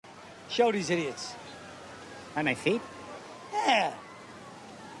Show these idiots. On my feet? Yeah.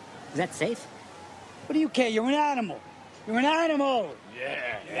 Is that safe? What do you care? You're an animal. You're an animal.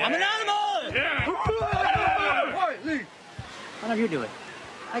 Yeah. I'm an animal. Yeah. Quietly. Why don't you do it?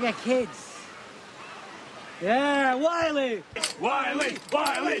 I got kids. Yeah, Wiley. Wiley.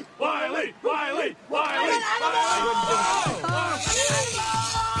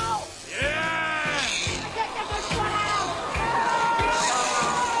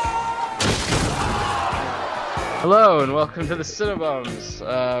 Hello and welcome to the Cinnabums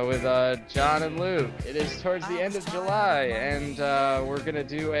with John and Luke. It is towards the end of July and we're going to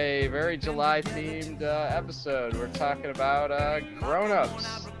do a very July-themed episode. We're talking about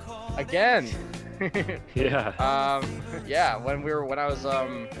grown-ups again. Yeah. Yeah. When I was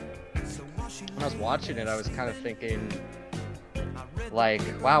watching it, I was kind of thinking, like,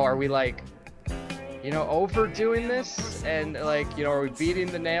 wow, are we like, overdoing this? And like, are we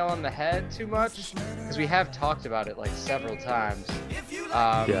beating the nail on the head too much? Because we have talked about it like several times.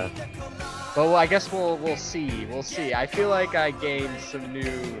 Yeah. But I guess we'll see. We'll see. I feel like I gained some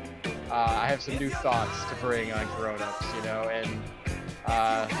new. I have some new thoughts to bring on grown-ups,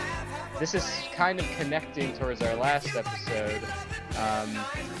 and this is kind of connecting towards our last episode,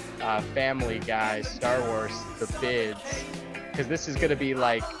 Family Guy, Star Wars, The Bids. Because this is going to be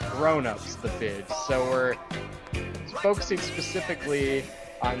like grown-ups, The Bids. So we're focusing specifically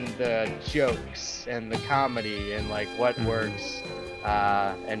on the jokes and the comedy and like what works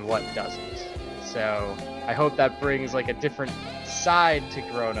and what doesn't. So I hope that brings like a different side to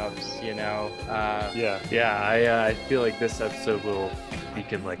grown-ups, I feel like this episode we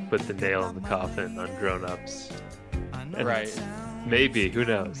can like put the nail in the coffin on grown-ups. And Right. Maybe, who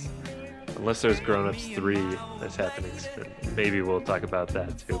knows? Unless there's Grown Ups 3 that's happening soon. Maybe we'll talk about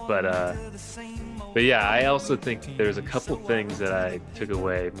that too. But yeah, I also think there's a couple things that I took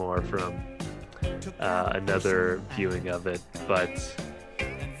away more from another viewing of it. But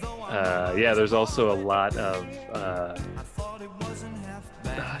yeah, there's also a lot of I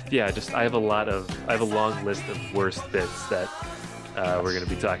have a long list of worst bits that we're going to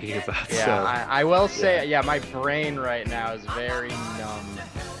be talking about. Yeah, so, I will say, my brain right now is very numb.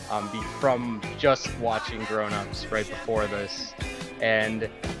 From just watching Grown Ups right before this, and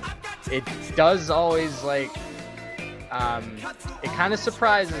it does always it kind of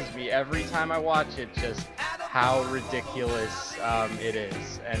surprises me every time I watch it, just how ridiculous it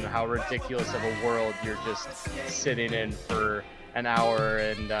is, and how ridiculous of a world you're just sitting in for an hour,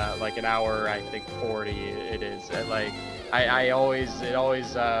 and an hour, I think 40 it is, and it always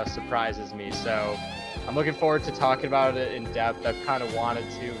surprises me. So I'm looking forward to talking about it in depth. I've kind of wanted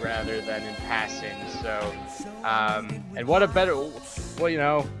to rather than in passing. So, and what a better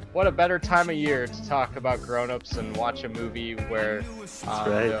time of year to talk about grown-ups and watch a movie where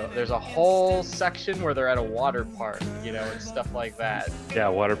there's a whole section where they're at a water park, and stuff like that. Yeah,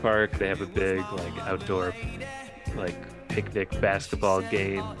 water park. They have a big outdoor picnic basketball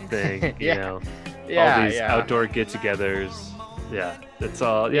game thing. All these outdoor get-togethers. Yeah, it's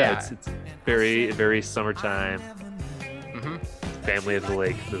all. Yeah, it's very, very summertime. Mm-hmm. Family of the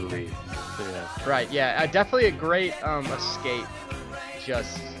Lake movie. So, yeah. Right. Yeah. Definitely a great escape.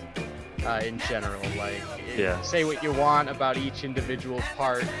 Just in general, say what you want about each individual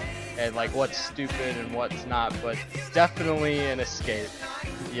part and what's stupid and what's not, but definitely an escape.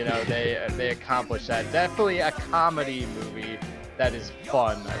 They accomplish that. Definitely a comedy movie that is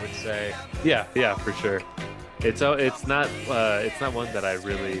fun, I would say. Yeah, for sure. It's not one that I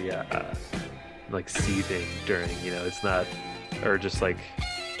really seething during. It's not, or just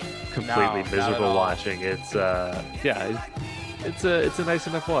completely miserable watching. It's it's a nice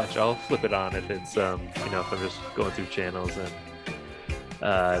enough watch. I'll flip it on if it's if I'm just going through channels and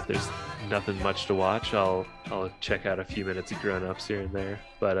there's nothing much to watch. I'll check out a few minutes of Grown Ups here and there.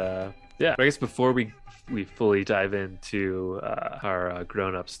 But I guess before we fully dive into our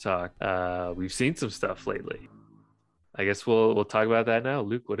Grown Ups talk, we've seen some stuff lately. I guess we'll talk about that now.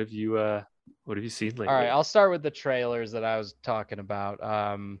 Luke, what have you seen lately? All right, I'll start with the trailers that I was talking about.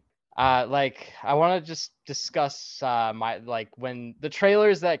 I want to just discuss when the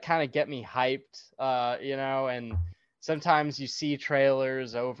trailers that kind of get me hyped, and sometimes you see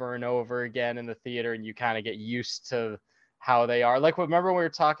trailers over and over again in the theater and you kind of get used to how they are. Remember when we were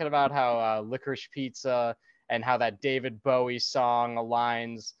talking about how Licorice Pizza and how that David Bowie song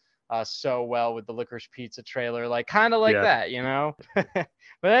aligns so well with the Licorice Pizza trailer, that,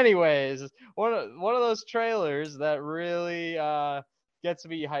 But anyways, one of those trailers that really gets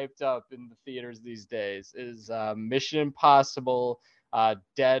me hyped up in the theaters these days is Mission Impossible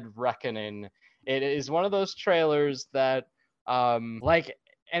Dead Reckoning. It is one of those trailers that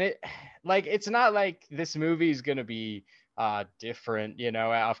and it like it's not like this movie is gonna be different, you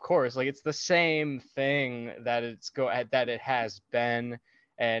know. Of course, like it's the same thing that that it has been,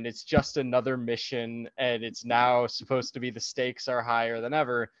 and it's just another mission, and it's now supposed to be the stakes are higher than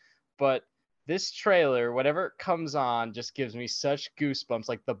ever. But this trailer, whatever it comes on, just gives me such goosebumps.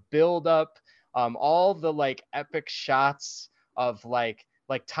 Like the build up, all the like epic shots of like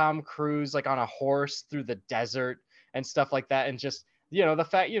Tom Cruise like on a horse through the desert and stuff like that, and just the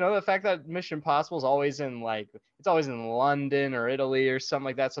fact that Mission Impossible is always in like it's always in London or Italy or something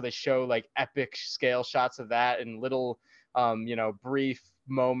like that, so they show like epic scale shots of that and little brief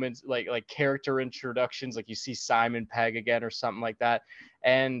moments like character introductions, like you see Simon Pegg again or something like that.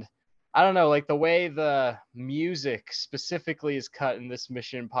 And I don't know, like the way the music specifically is cut in this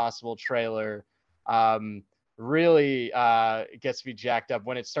Mission Impossible trailer really gets me jacked up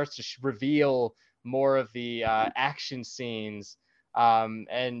when it starts to reveal more of the action scenes.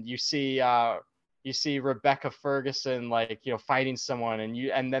 And you see Rebecca Ferguson like fighting someone,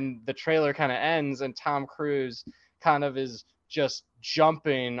 and then the trailer kind of ends and Tom Cruise kind of is just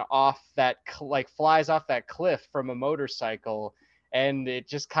jumping off that flies off that cliff from a motorcycle, and it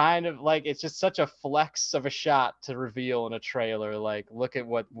just kind of like it's just such a flex of a shot to reveal in a trailer, like look at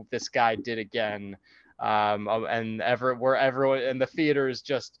what this guy did again. And where everyone in the theater is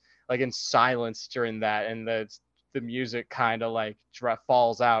just like in silence during that, and the music kind of like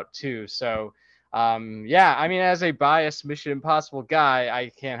falls out too. So yeah, I mean, as a biased Mission Impossible guy, I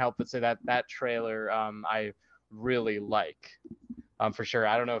can't help but say that trailer I really like, for sure.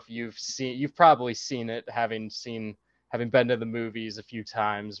 I don't know if you've probably seen it, having been to the movies a few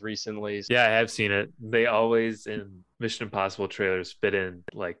times recently. Yeah, I have seen it. They always in Mission Impossible trailers fit in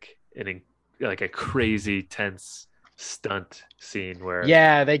like a crazy tense stunt scene where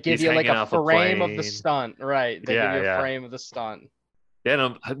they give you like a frame of the stunt, right? They give you a frame of the stunt. Yeah,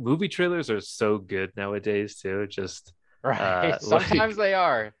 no, movie trailers are so good nowadays too. Just right, sometimes they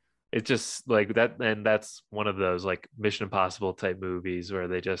are. It's just like that, and that's one of those like Mission Impossible type movies where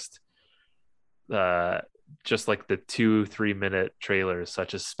they just like the 2-3 minute trailer is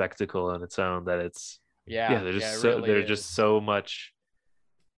such a spectacle on its own that it's they're just so much.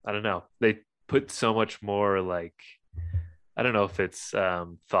 I don't know. They put so much more like. I don't know if it's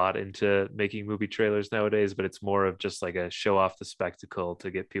thought into making movie trailers nowadays, but it's more of just like a show off the spectacle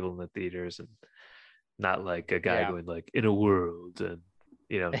to get people in the theaters, and not like a guy going like in a world and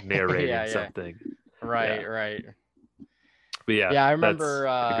narrating something. Right. But I remember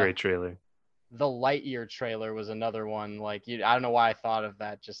a great trailer. The Lightyear trailer was another one. Like I don't know why I thought of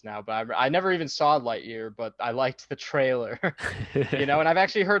that just now, but I never even saw Lightyear, but I liked the trailer. And I've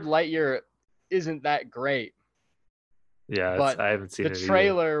actually heard Lightyear isn't that great. Yeah, but I haven't seen the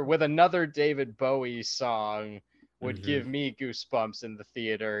trailer with another David Bowie song would give me goosebumps in the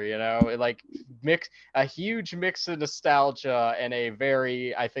theater. Like a huge mix of nostalgia and a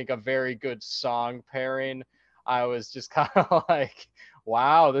very good song pairing. I was just kind of like,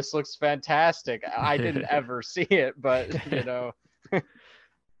 wow, this looks fantastic. I didn't ever see it, but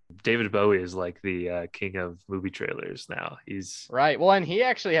David Bowie is like the king of movie trailers now. He's right. Well, and he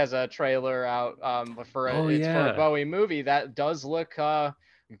actually has a trailer out for a Bowie movie that does look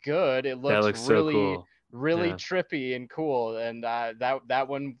good. It looks really so cool. Really trippy and cool. And that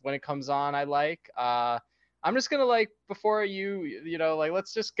one, when it comes on, I like. I'm just gonna before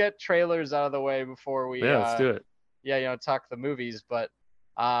let's just get trailers out of the way before we let's do it. Talk the movies, but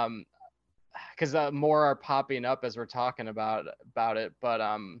because more are popping up as we're talking about it,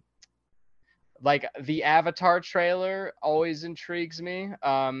 but like the Avatar trailer always intrigues me.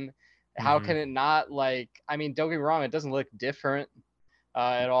 How can it not? I mean, don't get me wrong, it doesn't look different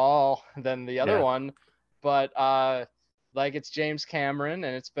at all than the other one, but it's James Cameron,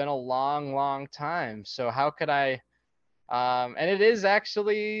 and it's been a long time, so how could I and it is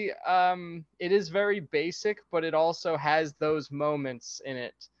actually it is very basic, but it also has those moments in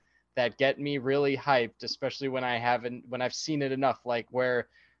it that get me really hyped, especially when I've seen it enough, like where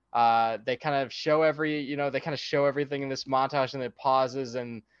they kind of show everything in this montage, and it pauses,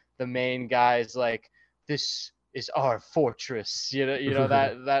 and the main guy's like, "This is our fortress,"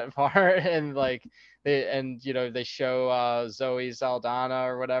 that part, and they show Zoe Saldana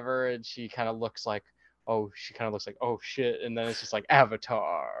or whatever, and she kind of looks like, oh shit, and then it's just like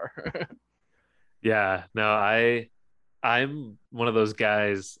Avatar. Yeah, no, I'm one of those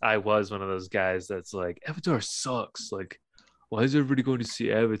guys. I was one of those guys that's like, Avatar sucks. Like, why is everybody going to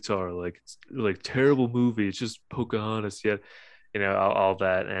see Avatar? Like, it's like terrible movie. It's just Pocahontas. Yet, all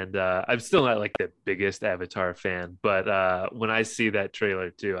that. And I'm still not like the biggest Avatar fan, but when I see that trailer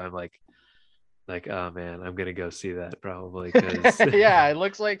too, I'm like, like, oh man, I'm gonna go see that probably because Yeah, it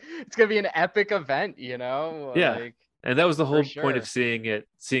looks like it's gonna be an epic event, you know? yeah. Like And that was the for whole point of sure.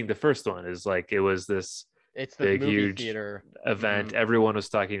 seeing the first one is like it was this It's the big, movie huge theater. event. Mhm. Everyone was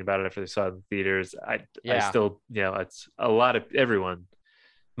talking about it after they saw it in theaters. I Yeah. still, it's a lot of everyone.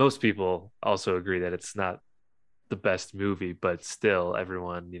 Most people also agree that it's not the best movie, but still,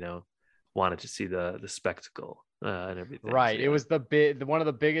 everyone, wanted to see the spectacle and everything. So, Right. It yeah, was one of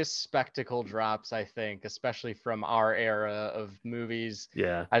the biggest spectacle drops, I think, especially from our era of movies.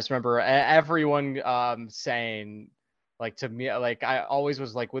 yeah, I just remember everyone saying, like, to me, like I always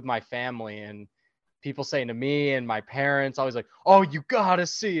was like with my family, and people saying to me and my parents always like, "Oh, you gotta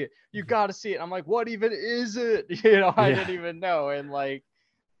see it. You gotta see it." I'm like, "What even is it?" I yeah, didn't even know. And like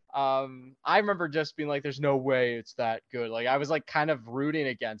I remember just being like, there's no way it's that good. Like I was like kind of rooting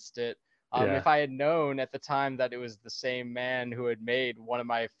against it. yeah, If I had known at the time that it was the same man who had made some of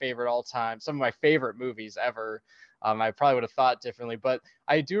my favorite movies ever, I probably would have thought differently. But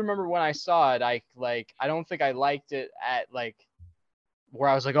I do remember when I saw it, I don't think I liked it at like where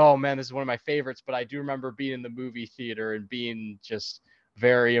I was like, oh man, this is one of my favorites. But I do remember being in the movie theater and being just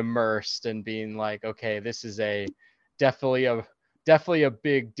very immersed and being like, okay, this is a definitely a definitely a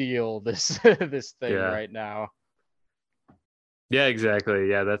big deal. This this thing yeah, right now. yeah, exactly.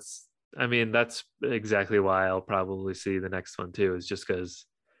 Yeah, I mean, that's exactly why I'll probably see the next one too, is just because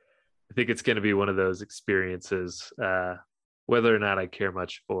I think it's going to be one of those experiences, whether or not I care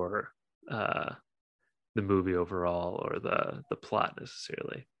much for the movie overall or the plot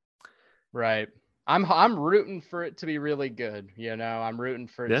necessarily. Right. I'm rooting for it to be really good. I'm rooting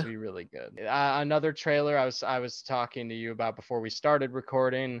for it Yeah, to be really good. Another trailer I was talking to you about before we started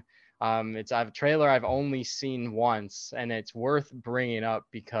recording. I have a trailer I've only seen once, and it's worth bringing up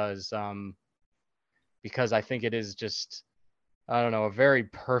because I think it is just, I don't know, a very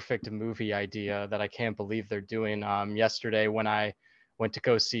perfect movie idea that I can't believe they're doing. Yesterday when I went to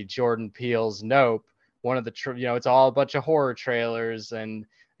go see Jordan Peele's Nope, one of the it's all a bunch of horror trailers, and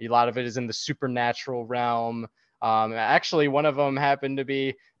a lot of it is in the supernatural realm. Actually, one of them happened to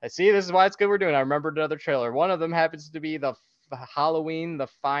be. I see. This is why it's good we're doing. I remembered another trailer. One of them happens to be the Halloween, the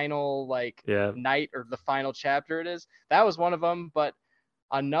final like yeah, night or the final chapter. It is that was one of them, but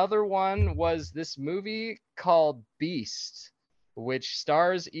another one was this movie called Beast, which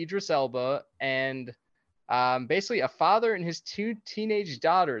stars Idris Elba, and basically a father and his two teenage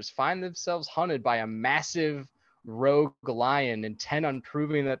daughters find themselves hunted by a massive rogue lion intent on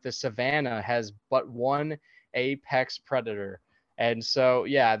proving that the savannah has but one apex predator. And so,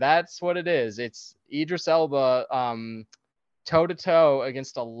 yeah, that's what it is. It's Idris Elba toe to toe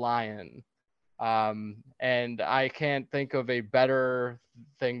against a lion. And I can't think of a better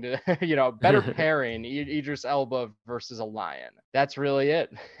thing to, better pairing Idris Elba versus a lion. That's really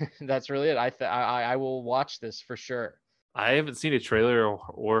it. That's really it. I will watch this for sure. I haven't seen a trailer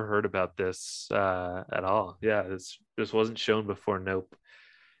or heard about this at all. Yeah, this wasn't shown before. Nope.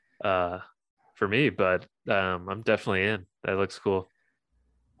 Uh, for me, but I'm definitely in. That looks cool.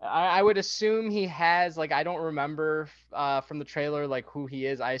 I would assume he has, like, I don't remember from the trailer like who he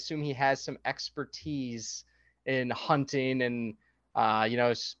is. I assume he has some expertise in hunting and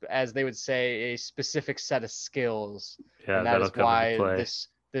as they would say, a specific set of skills, Yeah, and that that'll is come into why play.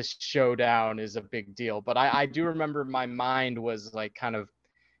 this showdown is a big deal. But I do remember my mind was like kind of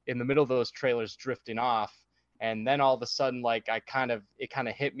in the middle of those trailers drifting off, and then all of a sudden like it kind of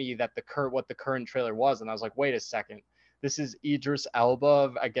hit me that what the current trailer was, and I was like, wait a second, this is Idris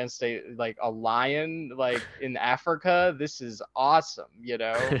Elba against a lion like in Africa. This is awesome.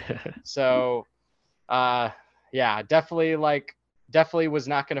 So yeah, definitely was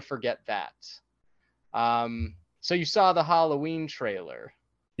not going to forget that. So you saw the Halloween trailer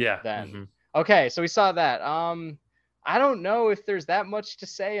Yeah. then. Hmm. Okay, so we saw that. I don't know if there's that much to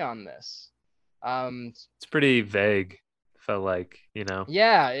say on this. It's pretty vague. Felt like.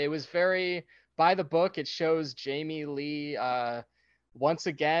 Yeah, it was very by the book. It shows Jamie Lee once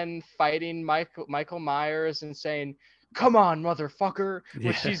again fighting Michael Myers and saying, "Come on, motherfucker," which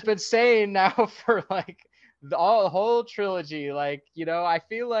Yeah. she's been saying now for like the whole trilogy. Like, I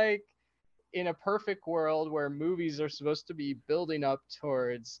feel like in a perfect world where movies are supposed to be building up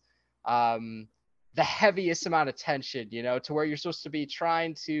towards the heaviest amount of tension, to where you're supposed to be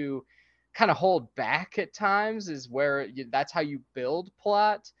trying to kind of hold back at times, is where that's how you build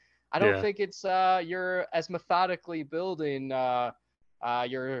plot. I don't Yeah. think it's you're as methodically building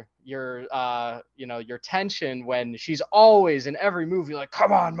your tension when she's always in every movie like,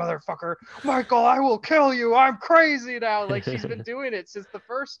 "Come on, motherfucker, Michael, I will kill you, I'm crazy now." Like, she's been doing it since the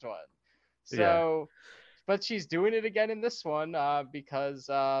first one. Yeah. So, but she's doing it again in this one because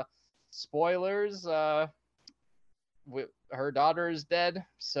spoilers, her daughter is dead,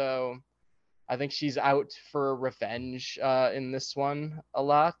 so I think she's out for revenge in this one a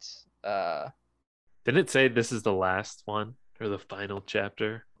lot. Didn't it say this is the last one or the final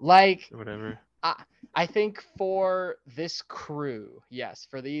chapter Like, or whatever? I think for this crew, yes,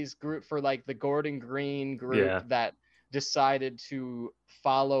 for these group, for like the Gordon Green group that decided to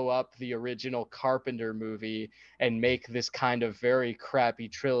follow up the original Carpenter movie and make this kind of very crappy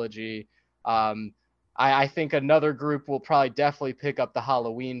trilogy. I think another group will probably definitely pick up the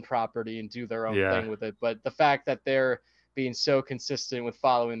Halloween property and do their own thing with it. But the fact that they're being so consistent with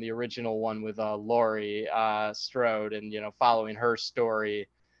following the original one with Laurie Strode and, following her story,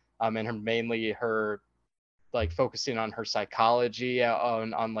 and mainly her like focusing on her psychology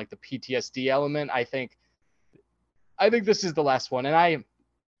on like the PTSD element. I think this is the last one, and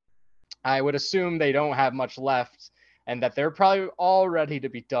I would assume they don't have much left, and that they're probably all ready to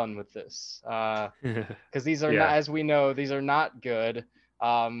be done with this, because these are not, as we know, these are not good.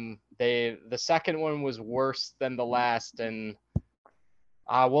 The second one was worse than the last, and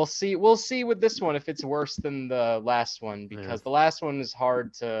we'll see with this one if it's worse than the last one, because the last one is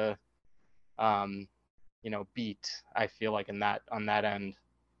hard to beat, I feel like, on that end.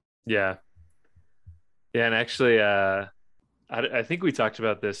 Yeah, and actually I think we talked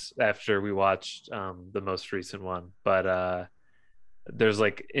about this after we watched the most recent one, but there's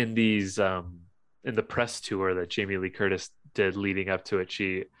like in these in the press tour that Jamie Lee Curtis did leading up to it,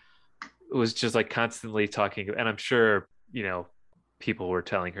 she was just like constantly talking, and I'm sure people were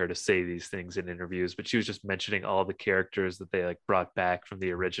telling her to say these things in interviews, but she was just mentioning all the characters that they like brought back from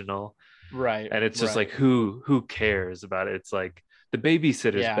the original, right? And it's just like, who cares about it? It's like the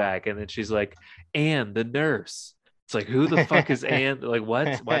babysitter's back, and then she's like, Anne the nurse. It's like, who the fuck is Anne? Like,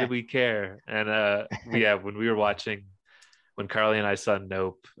 what? Why do we care? And when we were watching, when Carly and I saw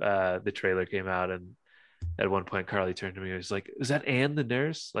Nope, the trailer came out, and at one point Carly turned to me and was like, is that Anne the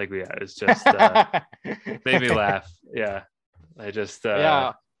nurse? Like, it's just made me laugh. I just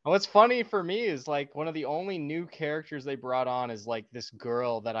What's funny for me is like one of the only new characters they brought on is like this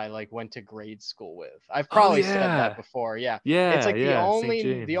girl that I like went to grade school with. I've probably said that before. It's like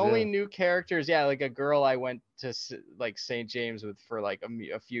the only new characters, like a girl I went to like St. James with for like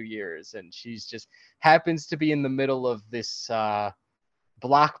a few years, and she's just happens to be in the middle of this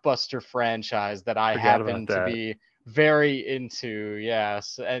blockbuster franchise that I happen to be very into.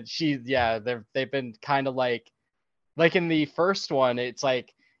 Yes, and they've been kind of like in the first one, it's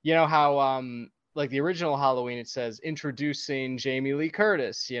like, how like the original Halloween, it says introducing Jamie Lee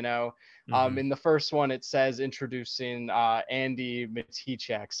Curtis, in the first one it says introducing Andy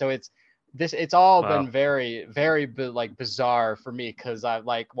Matichak. So it's all been very, very like bizarre for me, because I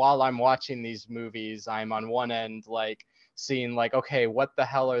like, while I'm watching these movies, I'm on one end like seeing like, okay, what the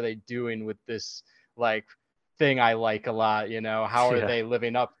hell are they doing with this like thing I like a lot, how are they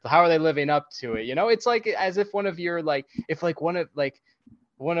living up to it? It's like as if one of your like, if like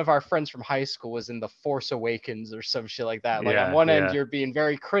one of our friends from high school was in The Force Awakens or some shit like that. Like on one end you're being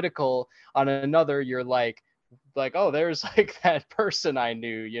very critical, on another you're like, oh, there's like that person I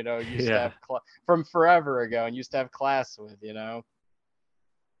knew, used to have from forever ago and used to have class with,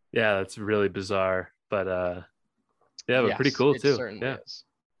 that's really bizarre, but but pretty cool too. Certainly is.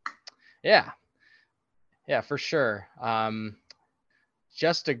 Yeah, for sure.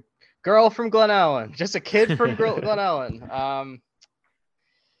 Just a girl from Glen Ellen, just a kid from Glen Ellen.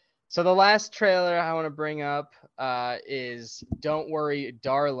 So the last trailer I want to bring up is Don't Worry,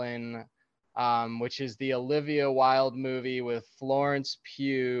 Darling, which is the Olivia Wilde movie with Florence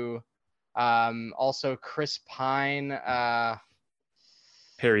Pugh, also Chris Pine,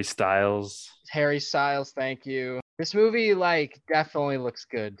 Harry Styles, thank you. This movie like definitely looks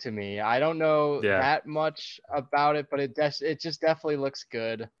good to me. I don't know that much about it, but it just definitely looks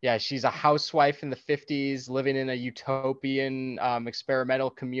good. Yeah, she's a housewife in the 50s living in a utopian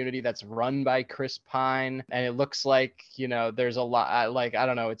experimental community that's run by Chris Pine, and it looks like, there's a lot like, I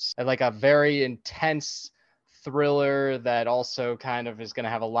don't know, it's like a very intense thriller that also kind of is going to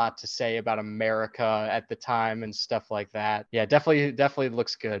have a lot to say about America at the time and stuff like that. Yeah, definitely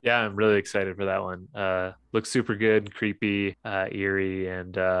looks good. Yeah, I'm really excited for that one. Looks super good, creepy, eerie,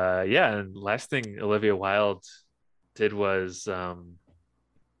 and and last thing Olivia Wilde did was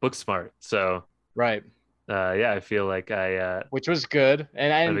Booksmart. So right. I feel like which was good,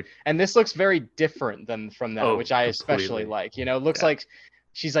 and this looks very different than from that, which I especially like. It looks like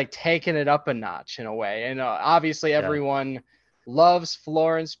she's like taking it up a notch in a way, and obviously everyone loves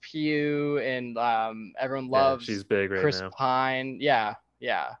Florence Pugh, and everyone loves she's big right Chris now. Pine. Yeah,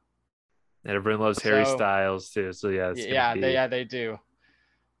 and everyone loves Harry Styles too. So they do.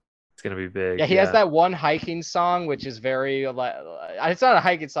 It's gonna be big. Yeah, he has that one hiking song, which is very like, it's not a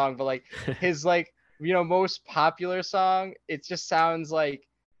hiking song, but like his like, most popular song. It just sounds like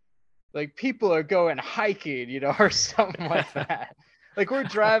people are going hiking, or something like that. Like we're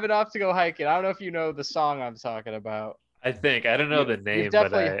driving off to go hiking. I don't know if you know the song I'm talking about. I don't know the name,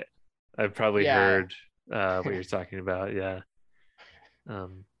 but I've probably heard what you're talking about. Yeah. I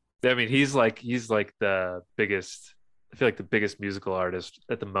mean, he's like the biggest. I feel like the biggest musical artist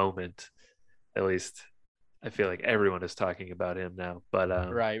at the moment. At least, I feel like everyone is talking about him now. But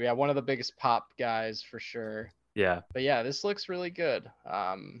right, yeah, one of the biggest pop guys for sure. Yeah. But yeah, this looks really good.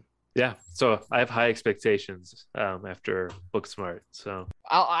 Yeah, so I have high expectations after Booksmart. So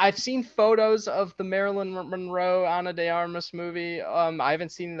I've seen photos of the Marilyn Monroe Ana de Armas movie. I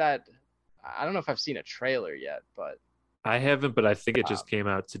haven't seen that. I don't know if I've seen a trailer yet, but I haven't. But I think it just came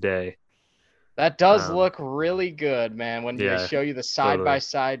out today. That does look really good, man. When they show you the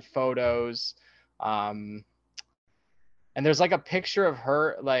side-by-side photos, and there's like a picture of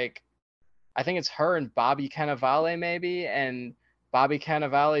her, like I think it's her and Bobby Cannavale maybe, and Bobby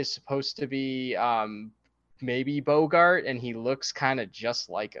Cannavale is supposed to be maybe Bogart, and he looks kind of just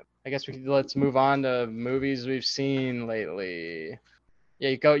like him. I guess let's move on to movies we've seen lately.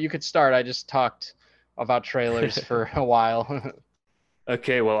 Yeah, you could start. I just talked about trailers for a while.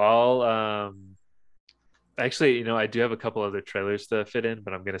 Okay, well, I'll actually, I do have a couple other trailers to fit in,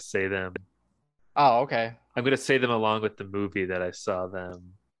 but I'm gonna say them. Oh, okay. I'm gonna say them along with the movie that I saw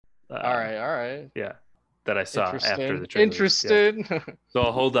them. All right. Yeah, that I saw after the trailers. Interested. Yeah. So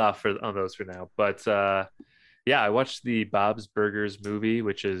I'll hold off on those for now. But I watched the Bob's Burgers movie,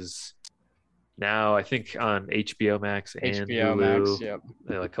 which is now I think on HBO Max and HBO Hulu. Max, yep.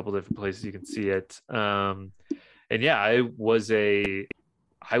 A couple different places you can see it. And yeah, I was a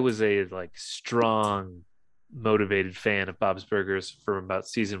like strong, motivated fan of Bob's Burgers from about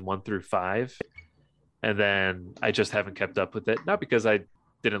season 1 through 5, and then I just haven't kept up with it. Not because I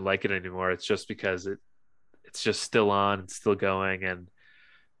didn't like it anymore. It's just because it's just still on and still going, and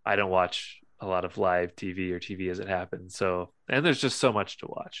I don't watch a lot of live TV or TV as it happens. So, and there's just so much to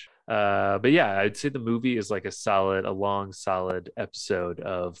watch. But yeah, I'd say the movie is like a long, solid episode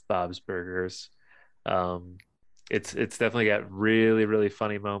of Bob's Burgers. It's definitely got really, really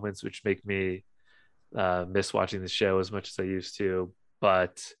funny moments, which make me miss watching the show as much as I used to.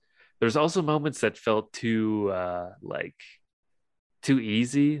 But there's also moments that felt too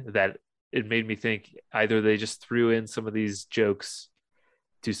easy, that it made me think either they just threw in some of these jokes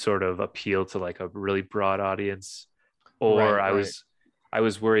to sort of appeal to like a really broad audience, or I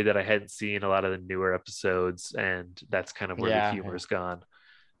was worried that I hadn't seen a lot of the newer episodes, and that's kind of where the humor's gone.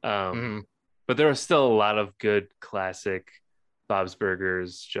 But there are still a lot of good classic Bob's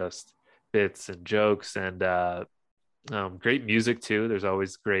Burgers, just bits and jokes, and great music too. There's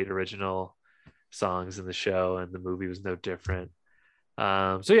always great original songs in the show, and the movie was no different.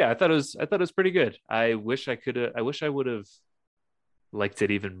 So yeah, I thought it was pretty good. I wish I would have liked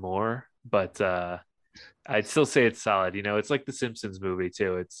it even more, but I'd still say it's solid. It's like the Simpsons movie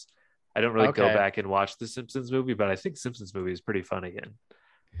too. I don't really go back and watch the Simpsons movie, but I think Simpsons movie is pretty funny, and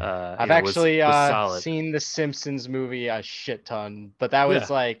I've actually seen the Simpsons movie a shit ton, but that was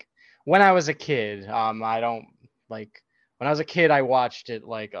like when I was a kid. I don't like when I was a kid, I watched it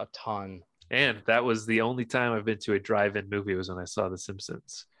like a ton. And that was the only time I've been to a drive-in movie, was when I saw the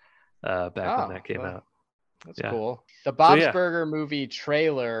Simpsons back when that came out. That's cool. The Bob's Burger movie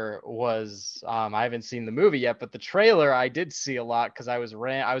trailer was I haven't seen the movie yet, but the trailer I did see a lot because I was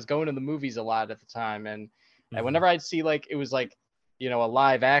going to the movies a lot at the time, and whenever I'd see like it was like a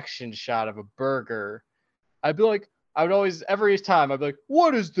live action shot of a burger, I would always, every time I'd be like,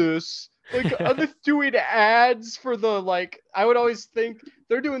 what is this? Like, are they doing ads for the, like, I would always think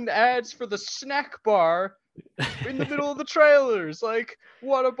they're doing the ads for the snack bar in the middle of the trailers. Like,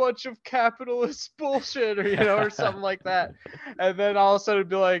 what a bunch of capitalist bullshit, or something like that. And then all of a sudden it'd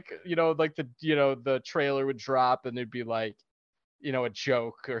be like, like the trailer would drop and it'd be like, a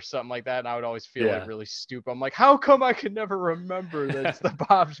joke or something like that, and I would always feel like really stupid. I'm like, how come I can never remember that it's the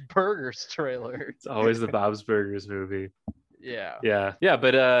Bob's Burgers trailer? It's always the Bob's Burgers movie. Yeah.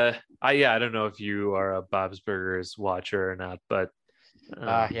 But I don't know if you are a Bob's Burgers watcher or not, but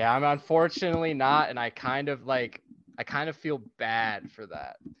I'm unfortunately not, and I kind of feel bad for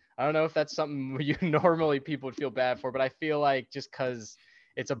that. I don't know if that's something normally people would feel bad for, but I feel like just because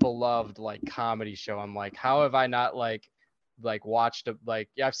it's a beloved like comedy show, I'm like, how have I not like watched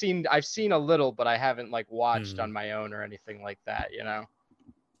I've seen a little, but I haven't like watched on my own or anything like that, I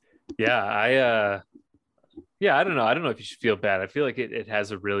don't know if you should feel bad. I feel like it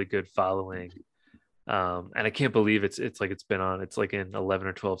has a really good following, And I can't believe it's been on. It's like in 11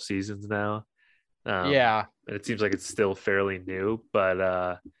 or 12 seasons now. Yeah. And it seems like it's still fairly new,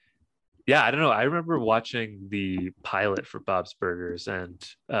 but yeah, I don't know. I remember watching the pilot for Bob's Burgers and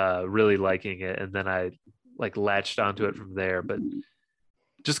really liking it, and then I like latched onto it from there, but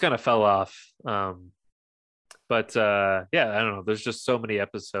just kind of fell off. But yeah, I don't know. There's just so many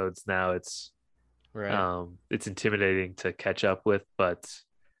episodes now. It's intimidating to catch up with, but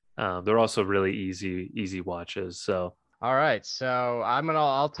they're also really easy watches. So All right, so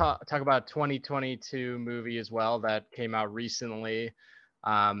I'll talk about 2022 movie as well that came out recently.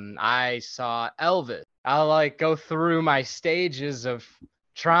 I saw Elvis. I'll like go through my stages of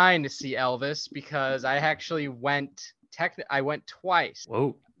trying to see Elvis because I actually I went twice.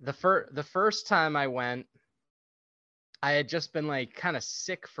 whoa, The first time I went, I had just been like kind of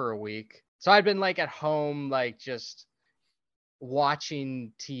sick for a week. So I'd been like at home, like just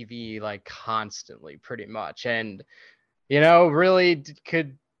watching TV like constantly pretty much. And, really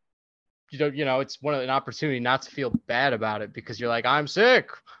could, it's an opportunity not to feel bad about it because you're like, I'm sick.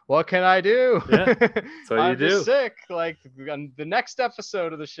 What can I do? Yeah, so I'm you do. just sick. Like on the next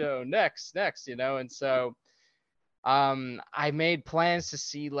episode of the show, next, and so I made plans to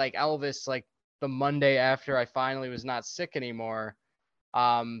see like Elvis like the Monday after I finally was not sick anymore.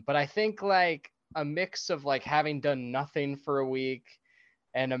 But I think like a mix of like having done nothing for a week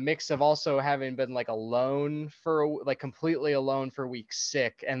and a mix of also having been like alone like completely alone for a week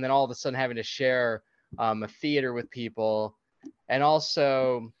sick, and then all of a sudden having to share a theater with people. And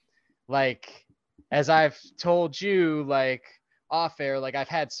also like, as I've told you, like off air, like I've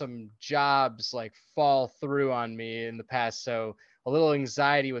had some jobs like fall through on me in the past. So a little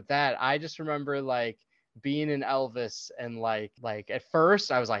anxiety with that. I just remember like being in Elvis and like at first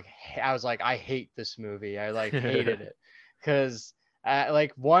I was like, I hate this movie. I like hated it because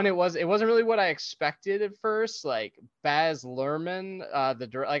like one, it wasn't really what I expected at first. Like Baz Luhrmann,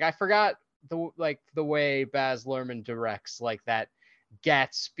 like I forgot the way Baz Luhrmann directs like that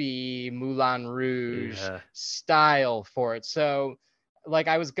Gatsby, Moulin Rouge style for it. So like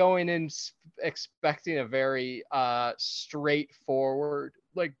I was going in expecting a very straightforward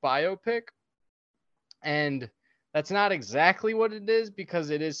like biopic, and that's not exactly what it is because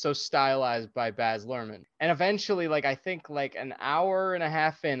it is so stylized by Baz Luhrmann. And eventually, like I think like an hour and a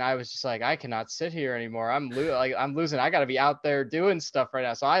half in, I was just like, I cannot sit here anymore. I'm losing. I got to be out there doing stuff right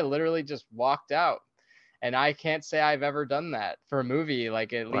now. So I literally just walked out. And I can't say I've ever done that for a movie,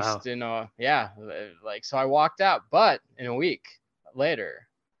 like at least like, so I walked out, but in a week later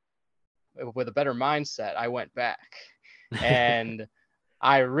with a better mindset, I went back and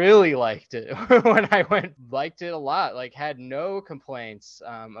I really liked it when I liked it a lot, like had no complaints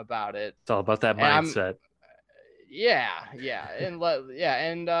about it. It's all about that mindset.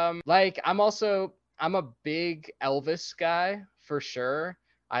 Like I'm a big Elvis guy for sure.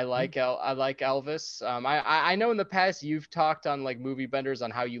 I like Elvis. I know in the past you've talked on like Movie Benders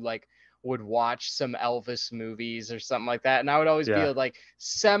on how you like would watch some Elvis movies or something like that, and I would always be like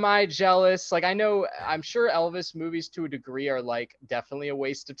semi jealous. Like I'm sure Elvis movies to a degree are like definitely a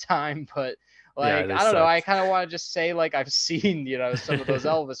waste of time, but like I don't know. I kind of want to just say like I've seen some of those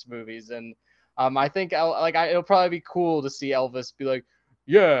Elvis movies, and I think it'll probably be cool to see Elvis be like,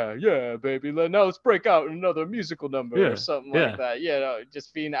 yeah, baby. Now let's break out another musical number or something like that.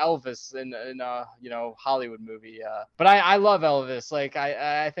 Just being Elvis in a Hollywood movie. But I love Elvis. Like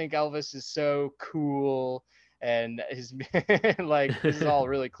I think Elvis is so cool, and his like this is all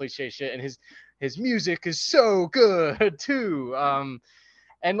really cliche shit, and his music is so good too.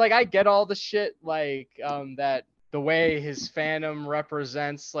 And like I get all the shit like that. The way his fandom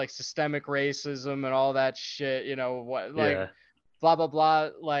represents like systemic racism and all that shit. Blah blah blah,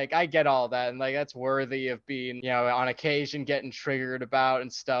 like I get all that, and like that's worthy of being on occasion getting triggered about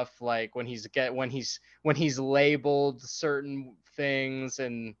and stuff, like when he's labeled certain things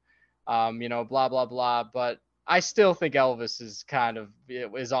and blah blah blah. But I still think Elvis is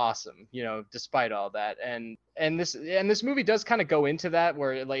awesome, despite all that. And this movie does kind of go into that,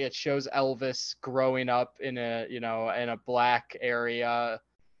 where it shows Elvis growing up in a black area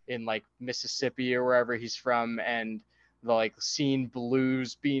in like Mississippi or wherever he's from, and like seeing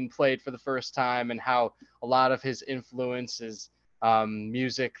blues being played for the first time, and how a lot of his influence is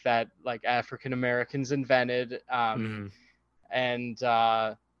music that like African Americans invented. And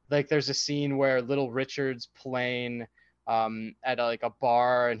like there's a scene where Little Richard's playing at a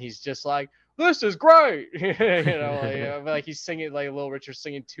bar, and he's just like, this is great. Like he's singing, like Little Richard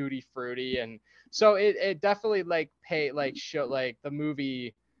singing Tutti Frutti. And so it definitely show like the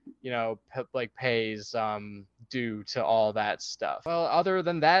movie like pays due to all that stuff. Well, other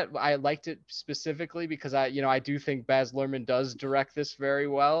than that, I liked it specifically because I do think Baz Luhrmann does direct this very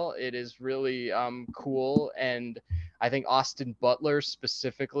well. It is really cool, and I think Austin Butler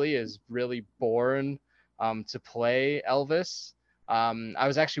specifically is really born to play Elvis. I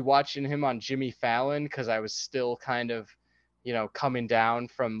was actually watching him on Jimmy Fallon because I was still kind of, coming down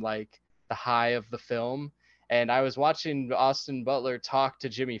from like the high of the film. And I was watching Austin Butler talk to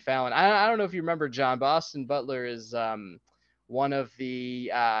Jimmy Fallon. I don't know if you remember, John, but Austin Butler is one of the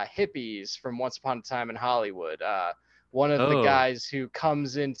hippies from Once Upon a Time in Hollywood. One of the guys who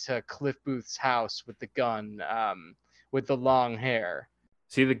comes into Cliff Booth's house with the gun, with the long hair.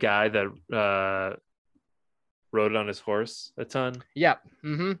 See the guy that rode on his horse a ton? Yep.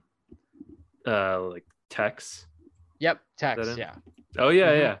 Mm-hmm. Like Tex? Yep, Tex, yeah. Oh,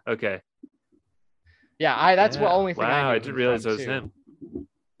 yeah, yeah. Okay. Yeah, that's the only thing I knew didn't realize it was too. him.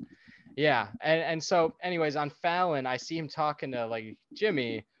 Yeah, and so anyways, on Fallon, I see him talking to like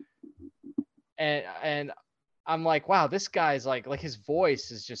Jimmy, and I'm like, wow, this guy's like his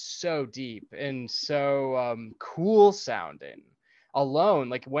voice is just so deep and so cool sounding. Alone,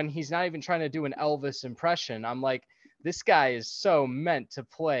 like when he's not even trying to do an Elvis impression, I'm like, this guy is so meant to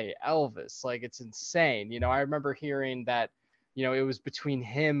play Elvis. Like, it's insane. I remember hearing that, it was between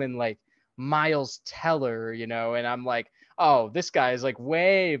him and like Miles Teller, and I'm like, oh, this guy is like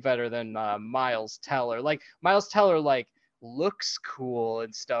way better than Miles Teller. Like Miles Teller like looks cool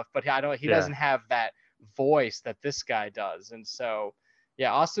and stuff, but he doesn't have that voice that this guy does. And so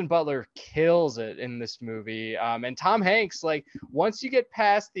yeah, Austin Butler kills it in this movie. And Tom Hanks, like once you get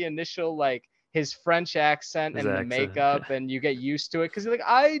past the initial like his French accent and the makeup and you get used to it, because you're like,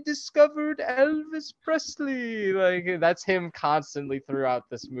 I discovered Elvis Presley. Like that's him constantly throughout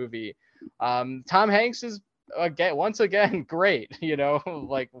this movie. Tom Hanks is once again great,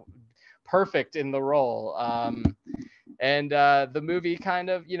 like perfect in the role. And the movie kind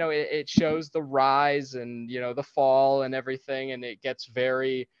of, it shows the rise and, the fall and everything. And it gets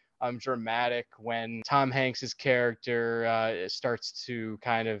very dramatic when Tom Hanks's character starts to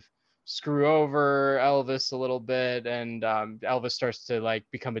kind of screw over Elvis a little bit. And Elvis starts to like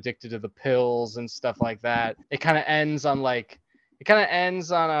become addicted to the pills and stuff like that. It kind of ends on like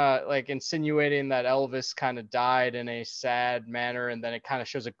insinuating that Elvis kind of died in a sad manner. And then it kind of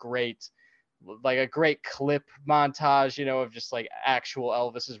shows a great clip montage, of just like actual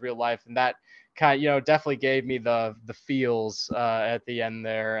Elvis's real life. And that kind of, definitely gave me the feels at the end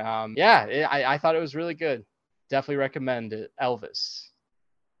there. I thought it was really good. Definitely recommend it. Elvis.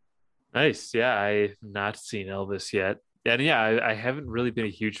 Nice. Yeah, I've not seen Elvis yet. And yeah, I haven't really been a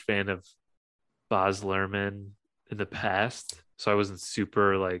huge fan of Baz Luhrmann in the past. So I wasn't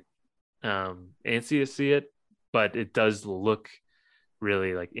super like antsy to see it, but it does look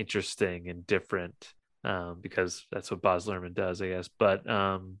really like interesting and different because that's what Baz Luhrmann does, I guess. But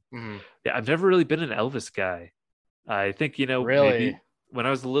yeah, I've never really been an Elvis guy. I think, really? Maybe when I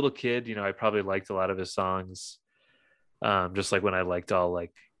was a little kid, I probably liked a lot of his songs. Just like when I liked all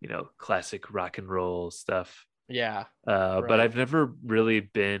like, classic rock and roll stuff. Yeah. But right. I've never really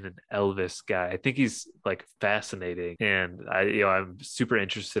been an Elvis guy. I think he's like fascinating, and I'm super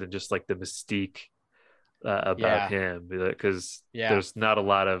interested in just like the mystique about him, because there's not a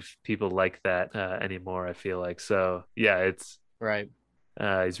lot of people like that anymore, I feel like. So yeah, it's right.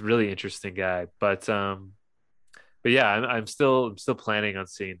 He's a really interesting guy, but yeah, I'm still planning on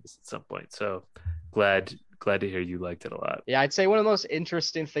seeing this at some point. So glad to hear you liked it a lot. Yeah, I'd say one of the most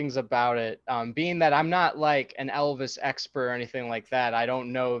interesting things about it, being that I'm not like an Elvis expert or anything like that. I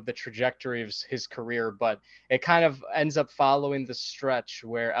don't know the trajectory of his career, but it kind of ends up following the stretch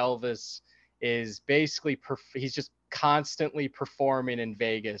where Elvis is basically he's just constantly performing in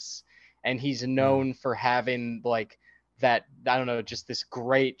Vegas, and he's known for having like that, I don't know, just this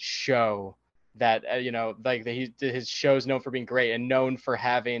great show that his show's known for being great and known for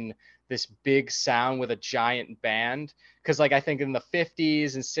having this big sound with a giant band. Because like I think in the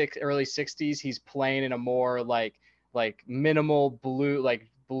 50s and early 60s he's playing in a more like minimal blues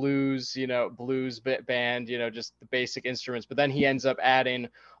band, just the basic instruments. But then he ends up adding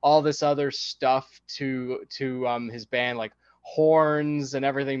all this other stuff to his band, like horns and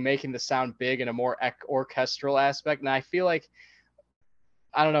everything, making the sound big in a more orchestral aspect. And I feel like,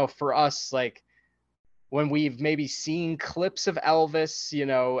 I don't know, for us, like when we've maybe seen clips of Elvis,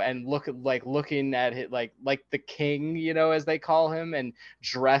 and looking at it like the king, as they call him, and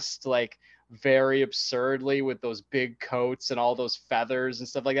dressed like very absurdly with those big coats and all those feathers and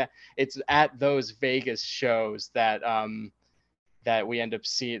stuff like that. It's at those Vegas shows that that we end up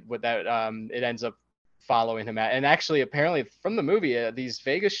seeing with that it ends up following him at. And actually, apparently from the movie, these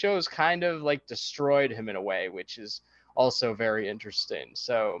Vegas shows kind of like destroyed him in a way, which is also very interesting.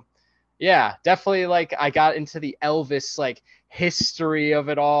 So yeah, definitely like I got into the Elvis like history of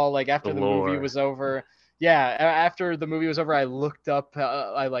it all. Like after the movie was over. Yeah, after the movie was over, I looked up,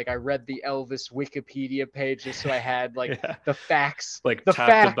 I read the Elvis Wikipedia page just so I had like the facts, like the top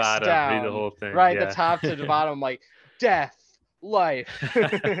facts to bottom, down. read the whole thing. Right, yeah. the top to the bottom, like death, life,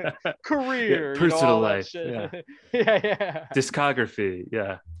 career, personal all life, that shit. yeah, discography,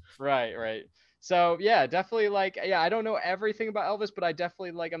 yeah. Right. So yeah, definitely like I don't know everything about Elvis, but I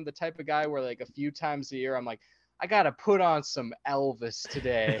definitely like I'm the type of guy where like a few times a year I'm like I gotta put on some Elvis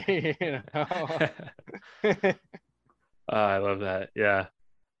today. I love that.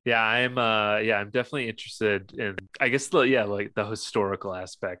 Yeah, I'm definitely interested in, I guess, like the historical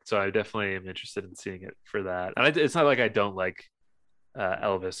aspect. So I definitely am interested in seeing it for that. And it's not like I don't like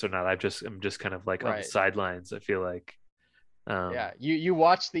Elvis or not. I'm just kind of like on the sidelines. I feel like. You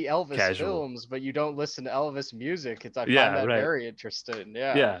watch the Elvis casual. Films, but you don't listen to Elvis music. I find that very interesting.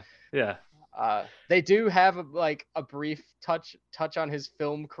 Yeah. They do have a brief touch on his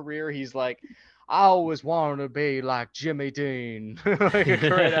film career. He's like, I always wanted to be like Jimmy Dean, like a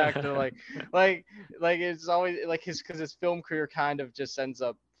great actor. Like it's always like because his film career kind of just ends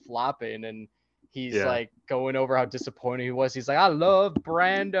up flopping, and he's like going over how disappointed he was. He's like, I love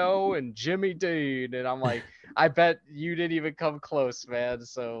Brando and Jimmy Dean, and I'm like, I bet you didn't even come close, man.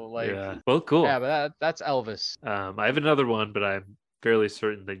 So like, well, cool. Yeah, but that's Elvis. I have another one, but I'm fairly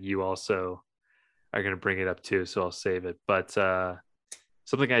certain that you also are going to bring it up too, so I'll save it. But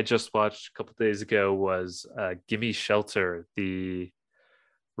something I just watched a couple days ago was Gimme Shelter, the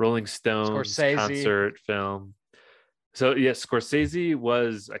Rolling Stones concert film. So Scorsese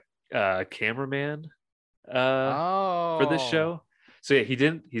was a cameraman for this show. So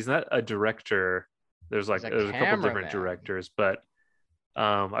he's not a director. There's a couple different directors, but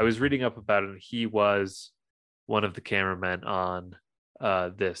I was reading up about it, and he was one of the cameramen on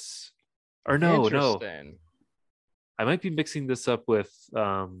this. Or no, I might be mixing this up with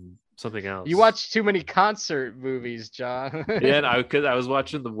something else. You watch too many concert movies, John. Yeah, because I was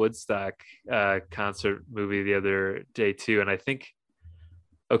watching the Woodstock concert movie the other day too, and I think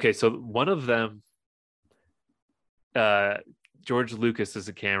so one of them, George Lucas is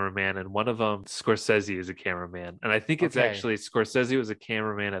a cameraman, and one of them, Scorsese, is a cameraman, and I think it's actually Scorsese was a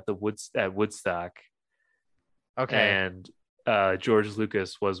cameraman at Woodstock. Okay, and George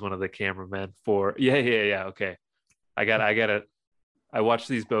Lucas was one of the cameramen for okay. I got it. I watched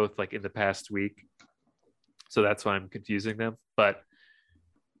these both like in the past week, so that's why I'm confusing them. But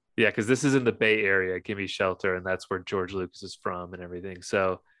yeah, because this is in the Bay Area, Gimme Shelter, and that's where George Lucas is from and everything.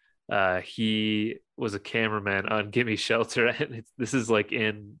 So he was a cameraman on Gimme Shelter, and this is like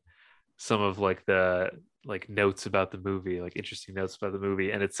in some of like the like notes about the movie, like interesting notes about the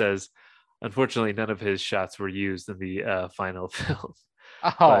movie, and it says, unfortunately, none of his shots were used in the final film.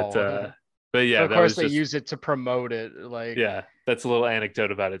 But yeah, so of course they use it to promote it. Like, yeah, that's a little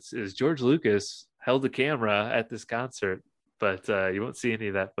anecdote about it. Is George Lucas held a camera at this concert, but you won't see any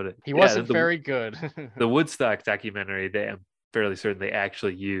of that footage. He wasn't very good. The Woodstock documentary, I'm fairly certain they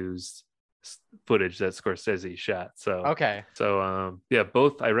actually used footage that Scorsese shot. So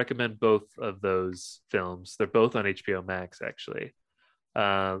both. I recommend both of those films. They're both on HBO Max, actually.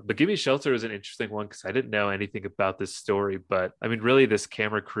 But Gimme Shelter is an interesting one because I didn't know anything about this story, but I mean, really, this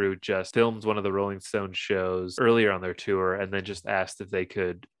camera crew just filmed one of the Rolling Stones shows earlier on their tour, and then just asked if they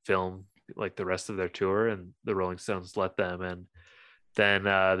could film like the rest of their tour, and the Rolling Stones let them. And then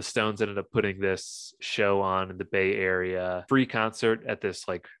the Stones ended up putting this show on in the Bay Area, free concert at this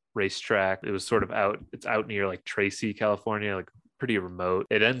like racetrack. It was sort of it's out near like Tracy, California, like pretty remote.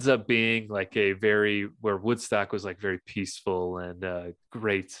 It ends up being like where Woodstock was like very peaceful and a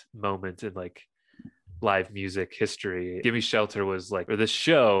great moment in like live music history. Gimme Shelter this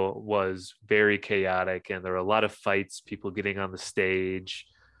show was very chaotic, and there were a lot of fights, people getting on the stage,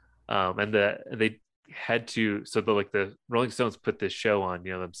 and they had to. So the Rolling Stones put this show on,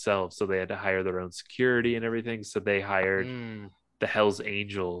 themselves, so they had to hire their own security and everything. So they hired the Hells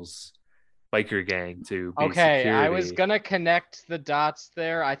Angels biker gang to be security. I was gonna connect the dots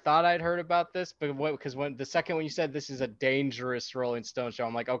there. I thought I'd heard about this, but because when you said this is a dangerous Rolling Stone show,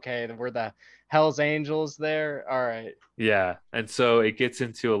 I'm like, okay, were the Hells Angels there? All right. Yeah, and so it gets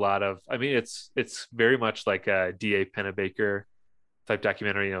into a lot of. I mean, it's very much like a D.A. Pennebaker type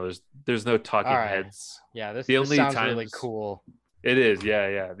documentary. There's no talking heads. Yeah, this sounds really cool. It is,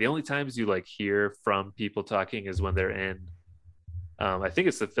 yeah. The only times you like hear from people talking is when they're in. I think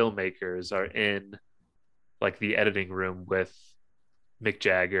it's the filmmakers are in like the editing room with Mick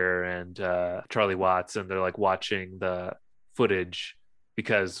Jagger and Charlie Watts, and they're like watching the footage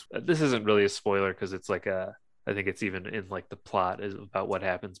because this isn't really a spoiler because it's like I think it's even in like the plot is about what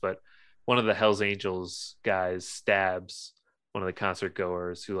happens, but one of the Hells Angels guys stabs one of the concert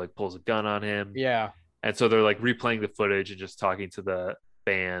goers who like pulls a gun on him. Yeah. And so they're like replaying the footage and just talking to the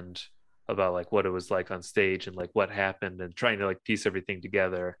band about like what it was like on stage and like what happened and trying to like piece everything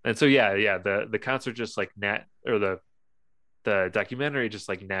together. And so the concert just like the documentary just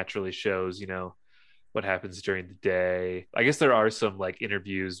like naturally shows, you know, what happens during the day. I guess there are some like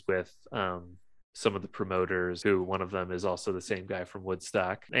interviews with some of the promoters, who one of them is also the same guy from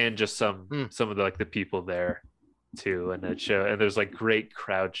Woodstock, and just some of the like the people there too. And that show, and there's like great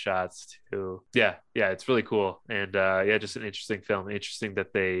crowd shots too. Yeah, it's really cool. And just an interesting film. Interesting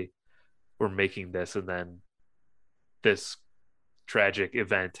that they were making this and then this tragic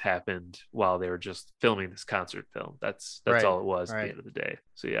event happened while they were just filming this concert film. That's Right, all it was at right. the end of the day.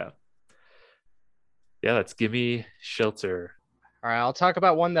 So yeah, that's Gimme Shelter. All right, I'll talk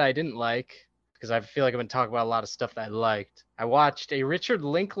about one that I didn't like because I feel like I've been talking about a lot of stuff that I liked. I watched a Richard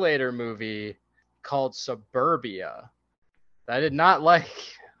Linklater movie called Suburbia that I did not like.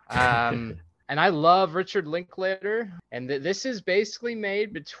 And I love Richard Linklater. And this is basically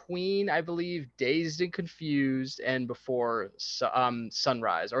made between, I believe, Dazed and Confused and Before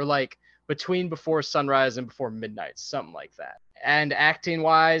Sunrise, or like between Before Sunrise and Before Midnight, something like that. And acting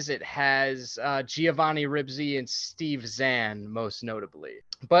wise, it has Giovanni Ribisi and Steve Zahn, most notably.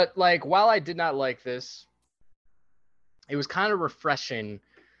 But like, while I did not like this, it was kind of refreshing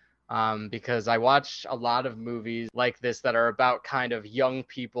because I watch a lot of movies like this that are about kind of young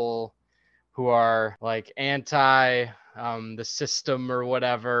people who are like anti the system or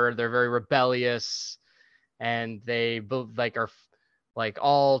whatever. They're very rebellious, and they like are like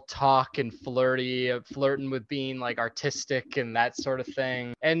all talk and flirting with being like artistic and that sort of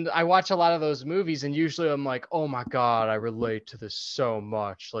thing. And I watch a lot of those movies, and usually I'm like, oh my God, I relate to this so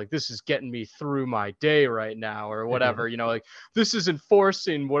much. Like, this is getting me through my day right now, or whatever, you know, like this is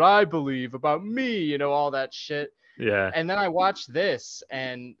enforcing what I believe about me, you know, all that shit. Yeah. And then I watched this,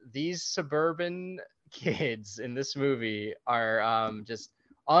 and these suburban kids in this movie are just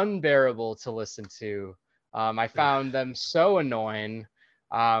unbearable to listen to. I found them so annoying.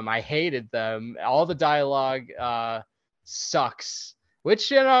 I hated them. All the dialogue sucks, which,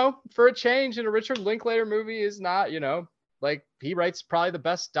 you know, for a change in a Richard Linklater movie is not, you know, like he writes probably the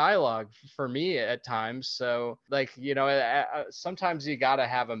best dialogue for me at times. So like, you know, sometimes you got to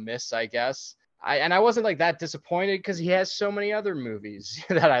have a miss, I guess. I wasn't like that disappointed because he has so many other movies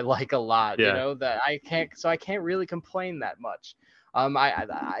that I like a lot, you know, that I can't really complain that much.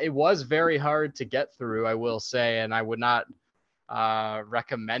 It was very hard to get through, I will say, and I would not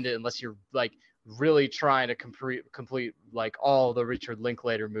recommend it unless you're like really trying to complete like all the Richard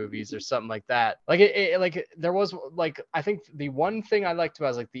Linklater movies or something like that. Like like there was like, I think the one thing I liked about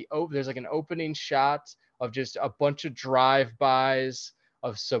it was like there's like an opening shot of just a bunch of drive-bys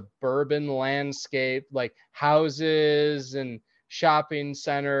of suburban landscape, like houses and shopping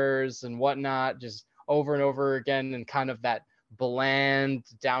centers and whatnot, just over and over again, and kind of that bland,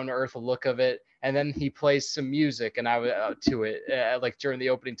 down-to-earth look of it. And then he plays some music, and I was to it like during the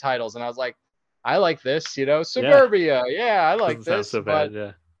opening titles, and I was like, I like this, you know, Suburbia. Yeah, I like Doesn't this. sound so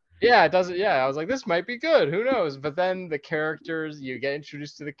bad, yeah, it doesn't. Yeah, I was like, this might be good. Who knows? But then the characters, you get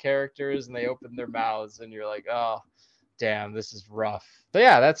introduced to the characters, and they open their mouths, and you're like, oh, damn, this is rough. So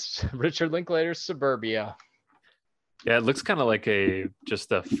yeah, that's Richard Linklater's Suburbia. Yeah, it looks kind of like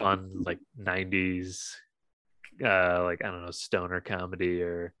just a fun like 90s like, I don't know, stoner comedy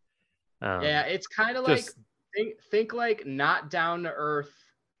or yeah, it's kind of like think like not down to earth,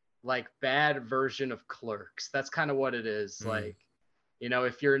 like bad version of Clerks. That's kind of what it is. Like, you know,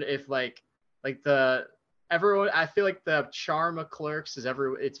 if everyone, I feel like the charm of Clerks is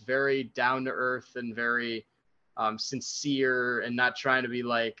it's very down to earth and very sincere and not trying to be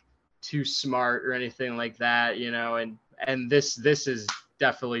like too smart or anything like that, you know, and this is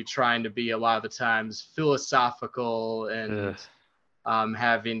definitely trying to be a lot of the times philosophical and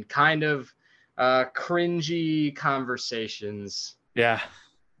having kind of cringy conversations. Yeah,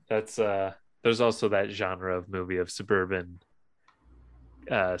 that's there's also that genre of movie of suburban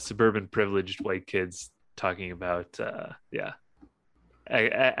privileged white kids talking about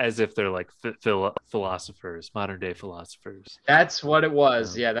as if they're like philosophers, modern day philosophers. That's what it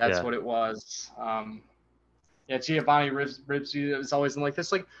was. That's what it was. Giovanni Ribisi is always like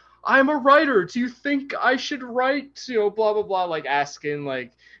this, like, I'm a writer. Do you think I should write? You know, blah, blah, blah, like asking,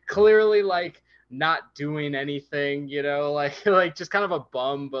 like clearly like not doing anything, you know, like just kind of a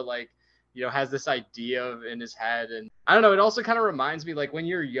bum, but like has this idea in his head. And I don't know, it also kind of reminds me, like, when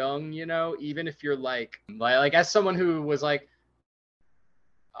you're young, even if you're like as someone who was like,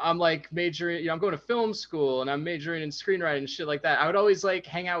 I'm like majoring, I'm going to film school and I'm majoring in screenwriting and shit like that. I would always like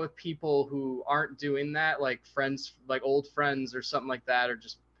hang out with people who aren't doing that, like friends, like old friends or something like that, or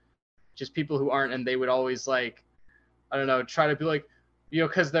just people who aren't, and they would always like, I don't know, try to be like,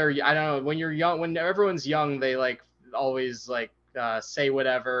 because I don't know, when you're young, when everyone's young, they like always like say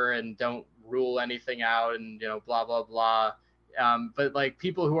whatever and don't rule anything out and blah blah blah. But like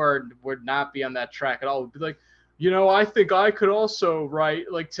people who would not be on that track at all would be like, I think I could also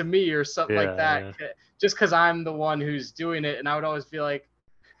write, like, to me or something like that, just because I'm the one who's doing it. And I would always be like,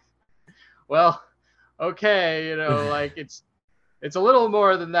 well, okay, like it's a little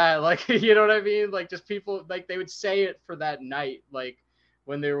more than that. Like, you know what I mean? Like, just people, like, they would say it for that night, like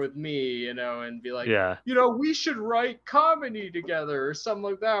when they were with me, and be like, we should write comedy together or something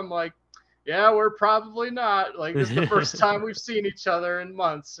like that. I'm like, yeah, we're probably not. Like, this is the first time we've seen each other in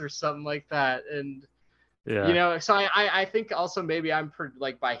months or something like that. And so I think also maybe I'm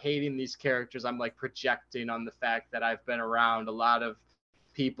like, by hating these characters, I'm like projecting on the fact that I've been around a lot of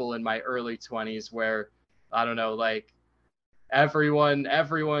people in my early 20s where, I don't know, like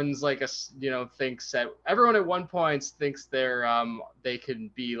everyone's like thinks that everyone at one point thinks they can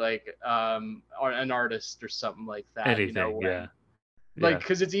be like an artist or something like that. Anything, like,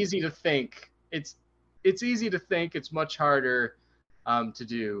 because it's easy to think. It's easy to think. It's much harder to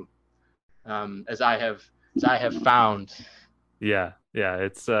do. As I have found.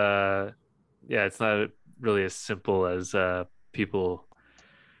 It's it's not really as simple as people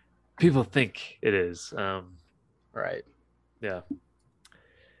think it is. Right. Yeah.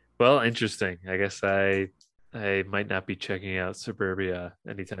 Well, interesting. I guess I might not be checking out Suburbia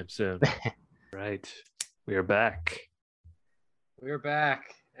anytime soon. Right. We are back. We're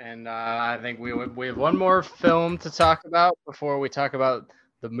back, and I think we have one more film to talk about before we talk about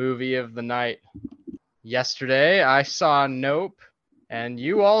the movie of the night. Yesterday, I saw Nope, and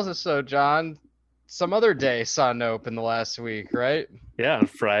you also, John, some other day saw Nope in the last week, right? Yeah, on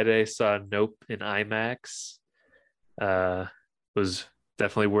Friday, saw Nope in IMAX. Was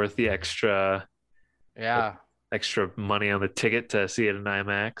definitely worth the extra money on the ticket to see it in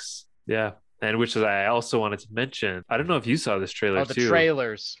IMAX. Yeah, and which is, I also wanted to mention, I don't know if you saw this trailer too. Oh, the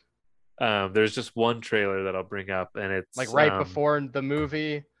trailers. There's just one trailer that I'll bring up, and it's like right before the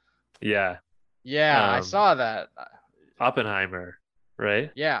movie. Yeah, I saw that. Oppenheimer, right?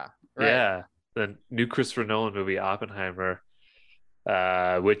 Yeah, right. Yeah, the new Christopher Nolan movie, Oppenheimer.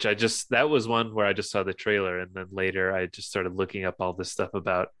 Which that was one where I just saw the trailer, and then later I just started looking up all this stuff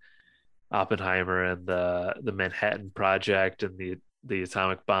about Oppenheimer and the Manhattan Project and the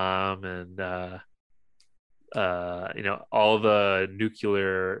atomic bomb, and all the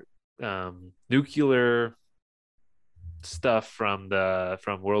nuclear stuff from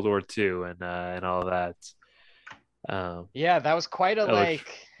World War II and all that. That was quite a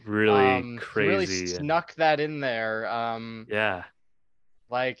really crazy. Really snuck that in there.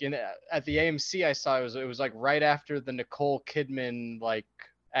 Like at the AMC, I saw it was like right after the Nicole Kidman like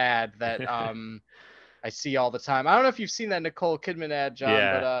ad that I see all the time. I don't know if you've seen that Nicole Kidman ad,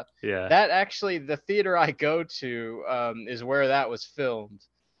 John, but that actually, the theater I go to is where that was filmed.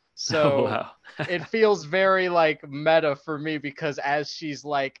 So it feels very like meta for me, because as she's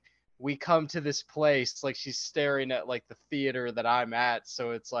like, we come to this place, like she's staring at like the theater that I'm at.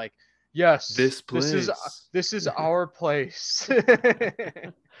 So it's like, yes, this is our place.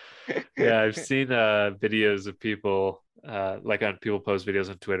 Yeah, I've seen videos of people like on people post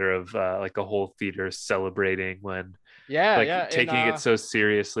videos on Twitter of like a whole theater celebrating when taking it so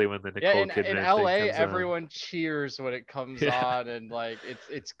seriously when the Nicole Kidman in LA everyone cheers when it comes on, and like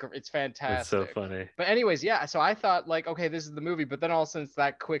it's fantastic. It's so funny. But anyways, so I thought like, okay, this is the movie, but then all of a sudden it's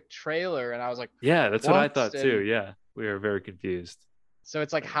that quick trailer, and I was like, that's what I thought too. Yeah, we were very confused. So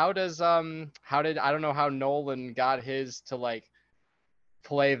it's like, I don't know how Nolan got his to like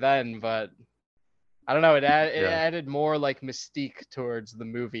play then, but I don't know, it added more like mystique towards the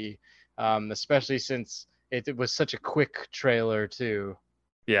movie, especially since it was such a quick trailer too.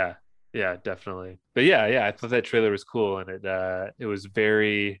 Yeah, definitely. But I thought that trailer was cool, and it was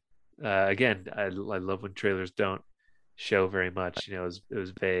very again, I love when trailers don't show very much. It was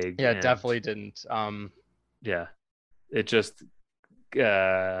vague. Yeah, it definitely didn't. It just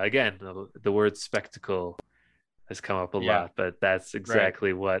again, the word spectacle has come up a lot, but that's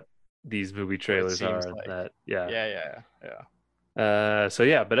exactly what these movie trailers are. Like. But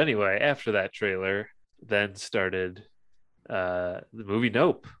anyway, after that trailer, then started the movie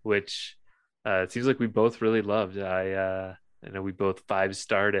Nope, which it seems like we both really loved. I know we both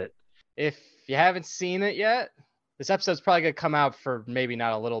 5-starred it. if you haven't seen it yet, this episode's probably gonna come out for maybe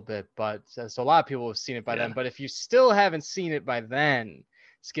not a little bit, but so a lot of people have seen it by then. But if you still haven't seen it by then,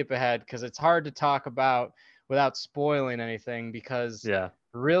 skip ahead because it's hard to talk about without spoiling anything. Because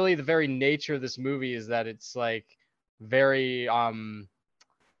really, the very nature of this movie is that it's like very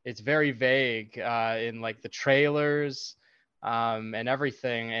it's very vague in like the trailers and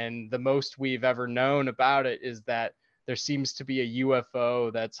everything. And the most we've ever known about it is that there seems to be a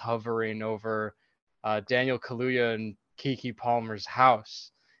UFO that's hovering over Daniel Kaluuya and Keke Palmer's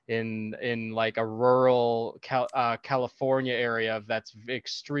house in like a rural California area that's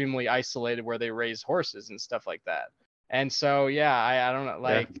extremely isolated where they raise horses and stuff like that. And so, I don't know,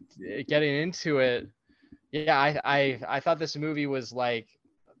 like getting into it. I thought this movie was like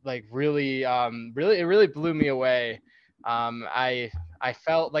really, it really blew me away. I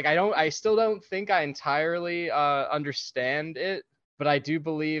felt like I still don't think I entirely understand it, but I do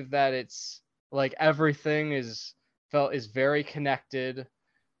believe that it's like everything is very connected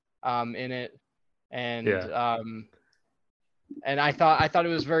in it. And and I thought it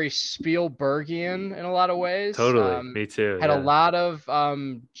was very Spielbergian in a lot of ways. Totally. Me too. Had a lot of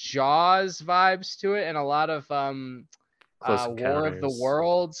Jaws vibes to it and a lot of War of the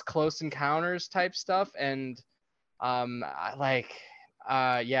Worlds, Close Encounters type stuff. And it's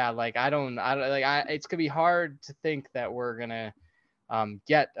gonna be hard to think that we're gonna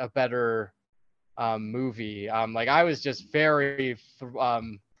get a better movie. I was just very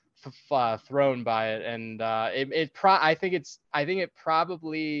thrown by it, and I think it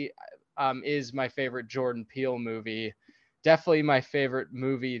probably is my favorite Jordan Peele movie. Definitely my favorite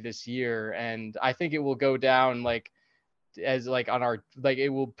movie this year, and I think it will go down as on our it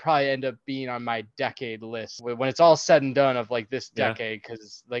will probably end up being on my decade list when it's all said and done of this decade,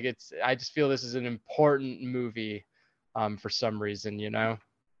 because I just feel this is an important movie for some reason,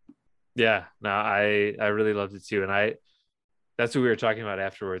 Yeah, no, I really loved it too, and that's what we were talking about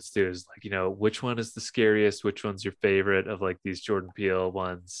afterwards too, is which one is the scariest, which one's your favorite of these Jordan Peele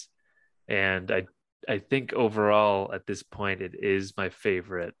ones. And I think overall at this point it is my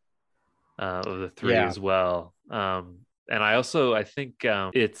favorite of the three as well. And I think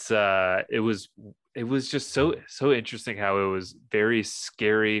it was just so interesting how it was very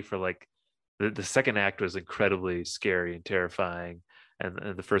scary for the second act was incredibly scary and terrifying,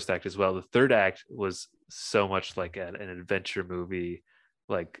 and the first act as well. The third act was so much like an adventure movie,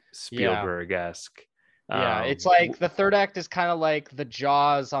 like Spielberg-esque. It's like the third act is kind of like the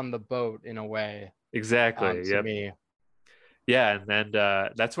Jaws on the boat in a way. Exactly. To me. Yeah, and then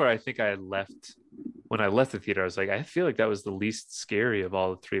that's where I think when I left the theater. I was like, I feel like that was the least scary of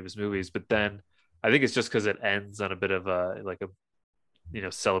all the three of his movies. But then I think it's just because it ends on a bit of a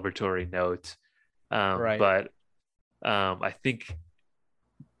celebratory note. Right. But I think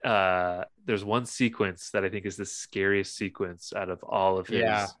there's one sequence that I think is the scariest sequence out of all of his.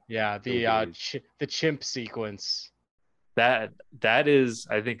 The chimp sequence. That is,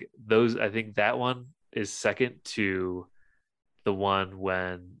 I think that one is second to the one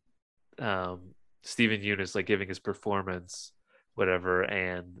when Steven Yeun giving his performance, whatever,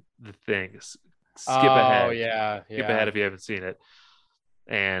 and the things skip ahead if you haven't seen it,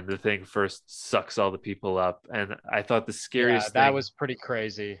 and the thing first sucks all the people up. And I thought the scariest thing, that was pretty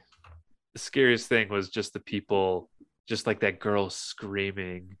crazy. The scariest thing was just the people, just that girl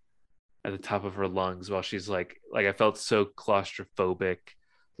screaming at the top of her lungs while she's I felt so claustrophobic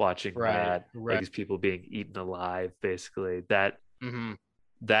watching that, these people being eaten alive, basically. That and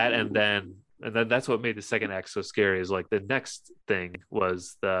then that's what made the second act so scary, is the next thing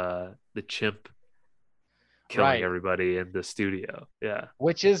was the chimp killing everybody in the studio.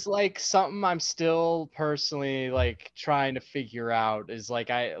 Which is something I'm still personally trying to figure out, is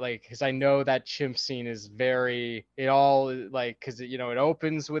because I know that chimp scene is very, it all because it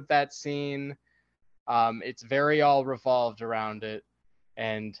opens with that scene. It's very all revolved around it,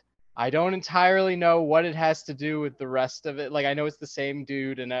 and I don't entirely know what it has to do with the rest of it. I know it's the same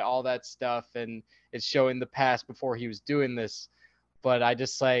dude and all that stuff, and it's showing the past before he was doing this, but I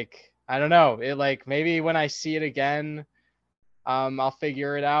just I don't know. It maybe when I see it again, I'll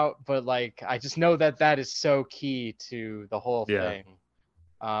figure it out. But I just know that is so key to the whole thing.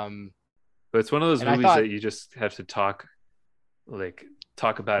 But it's one of those movies that you just have to talk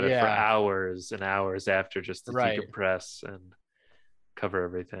about it for hours and hours after, just to decompress and cover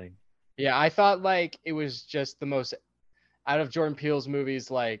everything. Yeah, I thought it was just the most, out of Jordan Peele's movies,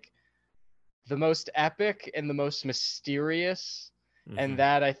 the most epic and the most mysterious. And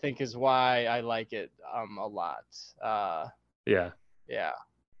that, I think, is why I like it a lot.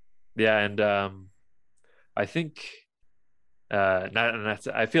 And I think not and that's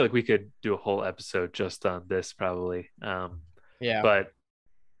I feel like we could do a whole episode just on this probably. Yeah. But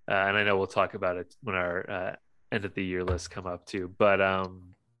and I know we'll talk about it when our end of the year list come up too. But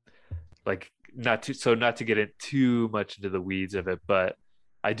like not to get in too much into the weeds of it, but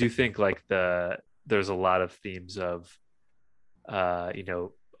I do think like there's a lot of themes of you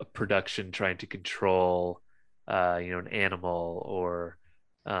know, a production trying to control you know, an animal or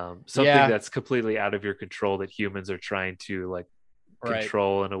something Yeah. that's completely out of your control that humans are trying to like Right.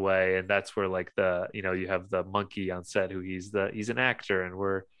 control in a way. And that's where like the, you know, you have the monkey on set who he's an actor, and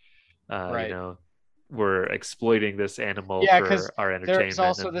we're you Right. know, we're exploiting this animal Yeah, because for our entertainment. there's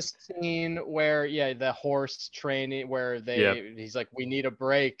also and, this scene where, yeah, the horse training where he's like, we need a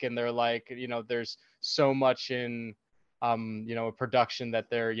break, and they're like, you know, there's so much in, you know, a production that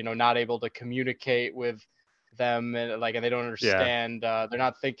they're, you know, not able to communicate with them, and like, and they don't understand. They're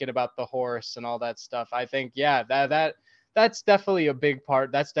not thinking about the horse and all that stuff. I think, yeah, that's definitely a big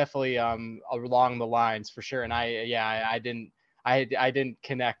part. That's definitely along the lines for sure. And I didn't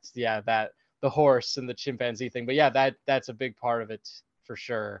connect, yeah, that the horse and the chimpanzee thing, but yeah, that's a big part of it for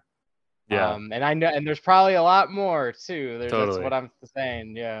sure. yeah, And I know, and there's probably a lot more too. That's totally. what I'm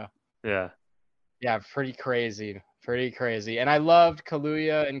saying. Yeah, Yeah, pretty crazy. And I loved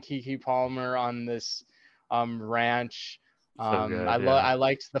Kaluuya and Kiki Palmer on this ranch. so good. Yeah. I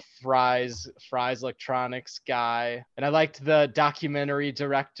liked the Fry's Electronics guy, and I liked the documentary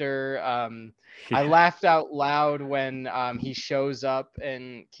director. I laughed out loud when he shows up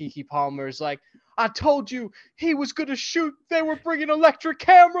and Kiki Palmer's like, I told you he was gonna shoot. They were bringing electric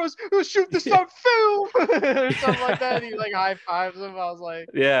cameras. We'll shoot this on film, or something like that. He like high fives him. I was like,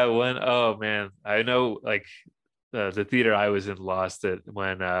 Yeah, when oh man, I know like the theater I was in lost it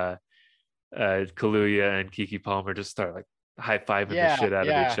when Kaluuya and Kiki Palmer just start like high-fiving the shit out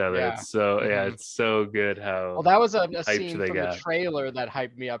of each other. Yeah. It's so yeah, it's so good how well, that was a hyped scene they from got. the trailer that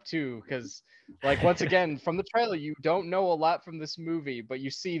hyped me up too, because like once again from the trailer you don't know a lot from this movie, but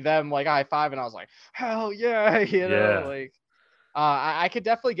you see them like high five, and I was like, hell yeah, you know, Yeah. like I could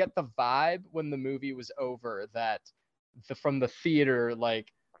definitely get the vibe when the movie was over that from the theater,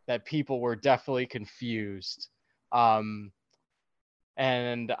 like that people were definitely confused. And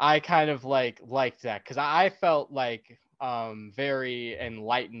I kind of liked that because I felt like very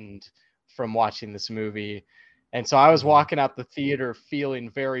enlightened from watching this movie. And so I was walking out the theater feeling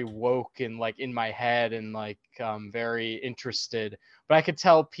very woke and like in my head and like very interested. But I could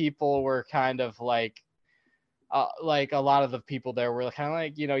tell people were kind of like a lot of the people there were kind of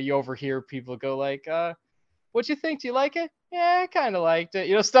like, you know, you overhear people go like, what'd you think? Do you like it? Yeah, I kind of liked it.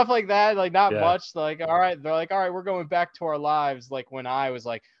 You know, stuff like that. Like not much. Like, all right. They're like, all right, we're going back to our lives. Like when I was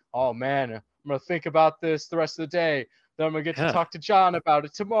like, oh man, I'm going to think about this the rest of the day. Then I'm going to get to talk to John about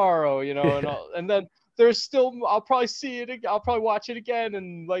it tomorrow, you know, and then there's still, I'll probably see it. I'll probably watch it again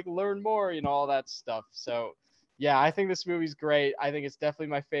and like learn more, you know, all that stuff. So yeah, I think this movie's great. I think it's definitely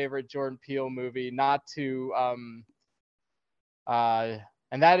my favorite Jordan Peele movie, not to,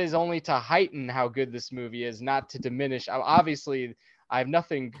 and that is only to heighten how good this movie is, not to diminish. Obviously, I have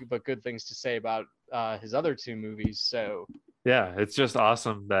nothing but good things to say about his other two movies. So yeah, it's just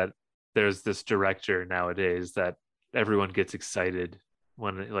awesome that there's this director nowadays that everyone gets excited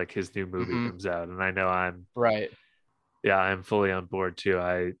when like his new movie comes out, and I know I'm right. Yeah, I'm fully on board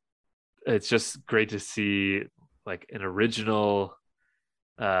too. It's just great to see like an original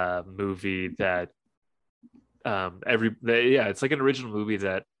movie that it's like an original movie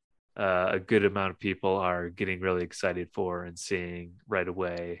that a good amount of people are getting really excited for and seeing right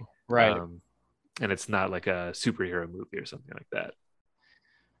away. Right. And it's not like a superhero movie or something like that.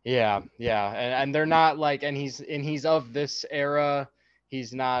 Yeah. And they're not like, and he's of this era.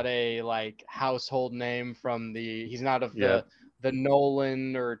 He's not a like household name from he's not of the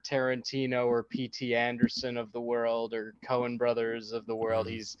Nolan or Tarantino or P.T. Anderson of the world or Coen brothers of the world.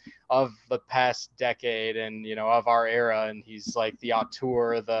 He's of the past decade and, you know, of our era. And he's like the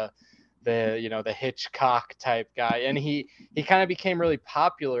auteur, the you know, the Hitchcock type guy. And he kind of became really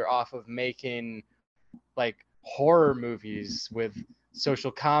popular off of making like horror movies with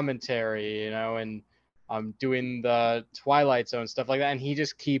social commentary, you know, and doing the Twilight Zone stuff like that, and he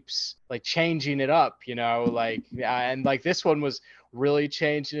just keeps like changing it up, you know, like and like this one was really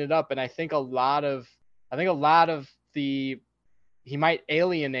changing it up, and I think a lot of he might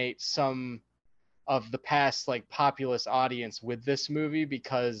alienate some of the past like populist audience with this movie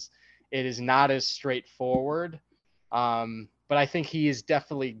because it is not as straightforward. But I think he has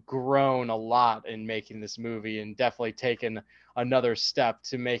definitely grown a lot in making this movie and definitely taken another step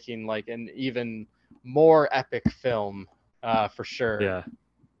to making like an even more epic film for sure.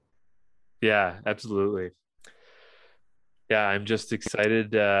 Yeah, absolutely. Yeah, I'm just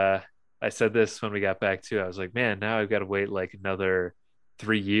excited. I said this when we got back too. I was like, man, now I've got to wait like another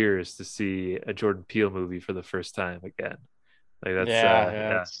 3 years to see a Jordan Peele movie for the first time again. Like that's Yeah, yeah,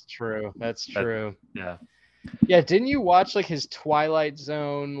 that's true. That's that true. yeah. Yeah, didn't you watch like his Twilight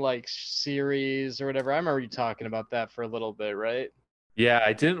Zone like series or whatever? I remember you talking about that for a little bit, right? Yeah,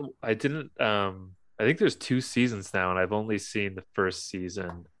 I didn't I think there's 2 seasons now and I've only seen the first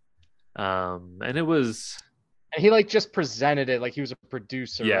season. And it was And he like just presented it like he was a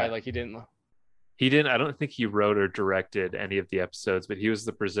producer, yeah, right? Like he didn't. he didn't I don't think he wrote or directed any of the episodes, but he was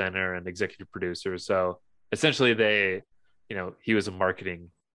the presenter and executive producer. So essentially he was a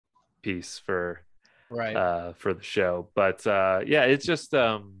marketing piece Right. for the show. But yeah, it was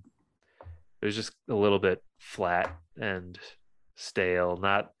just a little bit flat and stale.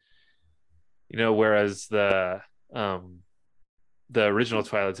 Not whereas the original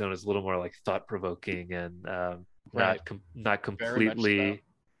Twilight Zone is a little more like thought provoking and Right. not Very much so. completely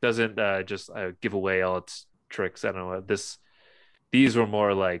doesn't just give away all its tricks. I don't know. These were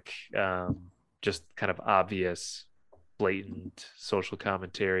more like just kind of obvious, blatant social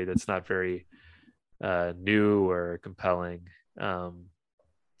commentary that's not very new or compelling. Yeah,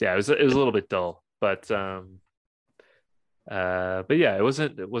 it was a little bit dull, but yeah, it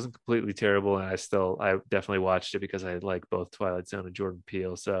wasn't completely terrible, and I definitely watched it because I like both Twilight Zone and Jordan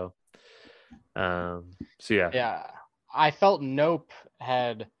Peele. So yeah, Yeah. I felt Nope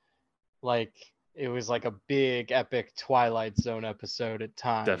had like it was like a big epic Twilight Zone episode at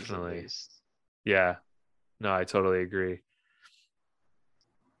times at definitely, least. yeah, no, I totally agree.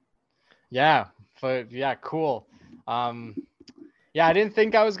 Yeah, but yeah, cool. Um yeah, I didn't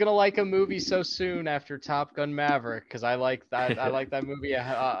think I was gonna like a movie so soon after Top Gun Maverick because I like that movie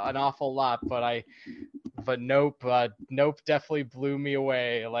an awful lot, but Nope, Nope definitely blew me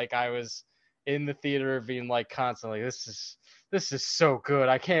away. Like I was in the theater being like constantly, this is so good.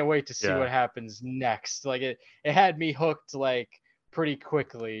 I can't wait to see Yeah, what happens next. Like it had me hooked like pretty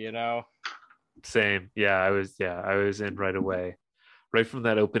quickly, you know. same. Yeah, I was in right away, right from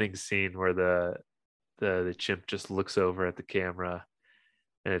that opening scene where the chimp just looks over at the camera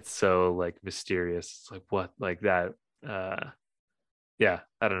and it's so like mysterious. It's like what like that. Yeah,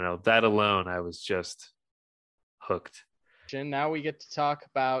 I don't know. That alone, I was just hooked. Now we get to talk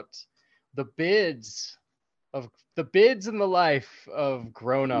about the bids the bids in the life of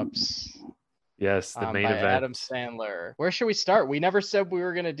grown-ups. Yes, the main By Adam event. Sandler. Where should we start? We never said we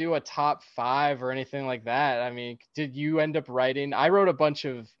were gonna do a top five or anything like that. I mean, did you end up writing? I wrote a bunch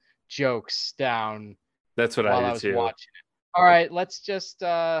of jokes down That's what I while I did was too. watching it. All right, let's just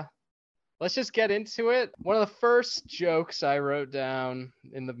get into it. One of the first jokes I wrote down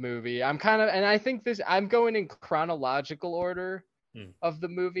in the movie. And I think I'm going in chronological order Hmm. of the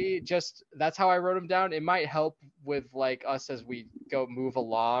movie. Just that's how I wrote them down. It might help with like us as we go move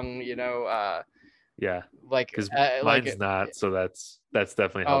along, you know, Yeah, like because like mine's not, so that's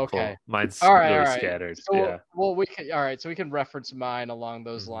definitely oh, okay. helpful. Mine's All really right. scattered. So Yeah. well we can all right, so we can reference mine along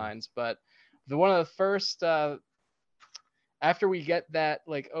those Hmm. lines, but the one of the first after we get that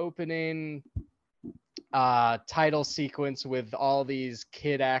like opening title sequence with all these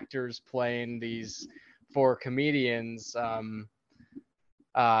kid actors playing these four comedians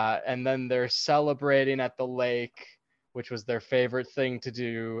and then they're celebrating at the lake, which was their favorite thing to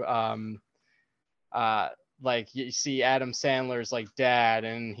do. Uh, like you see Adam Sandler's like dad,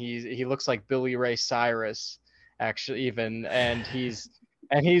 and he looks like Billy Ray Cyrus, actually even, and he's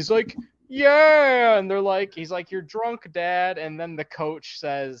like, yeah, and they're like, he's like, you're drunk, dad, and then the coach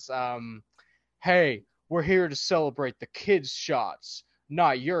says, hey, we're here to celebrate the kids' shots,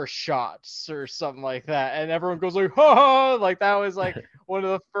 not your shots, or something like that. And everyone goes like, ha ha, like that was like one of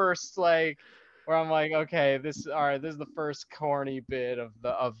the first like where I'm like, okay, all right, this is the first corny bit of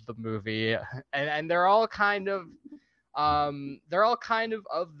the movie. And they're all kind of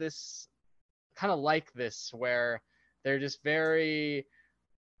this kind of like this where they're just very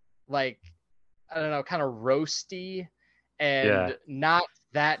like I don't know, kind of roasty Yeah. and not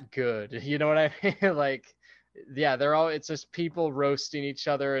that good. You know what I mean? Like, yeah, it's just people roasting each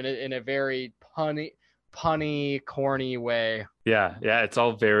other in a very punny, corny way. Yeah. Yeah. It's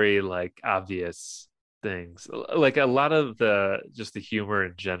all very like obvious things. Like a lot of just the humor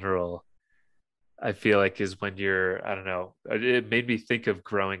in general, I feel like is when you're, I don't know, it made me think of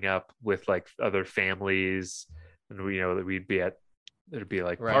growing up with like other families and that there'd be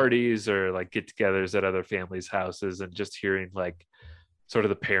like Right. parties or like get-togethers at other families' houses and just hearing like sort of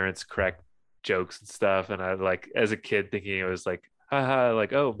the parents crack jokes and stuff. And I like as a kid thinking it was like, haha,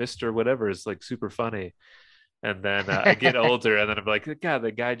 like, oh, Mr. Whatever is like super funny. And then I get older, and then I'm like, God,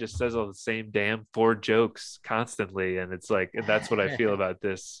 the guy just says all the same damn 4 jokes constantly, and it's like, and that's what I feel about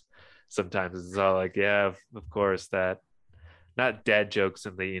this. Sometimes it's all like, yeah, of course, that not dad jokes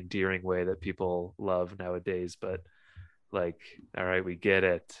in the endearing way that people love nowadays, but like, all right, we get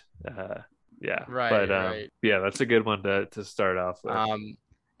it. Yeah, Right, but right. yeah, that's a good one to start off with.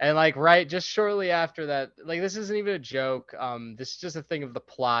 And like right just shortly after that, like this isn't even a joke. This is just a thing of the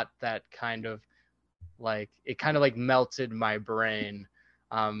plot that kind of like melted my brain.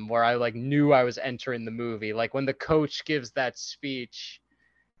 Where I like knew I was entering the movie. Like when the coach gives that speech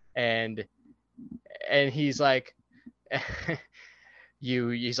and he's like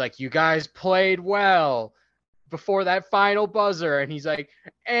he's like, you guys played well before that final buzzer, and he's like,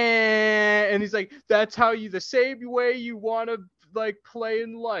 and he's like, that's how you, the same way you want to like play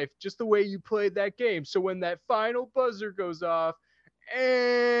in life, just the way you played that game. So when that final buzzer goes off,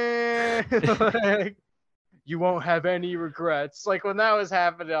 and like, you won't have any regrets. Like when that was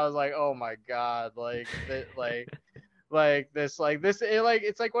happening, I was like, oh my god, like this,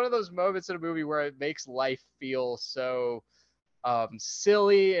 it's like one of those moments in a movie where it makes life feel so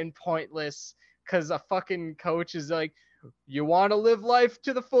silly and pointless, because a fucking coach is like, you want to live life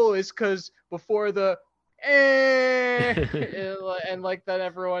to the fullest, because before the and like that,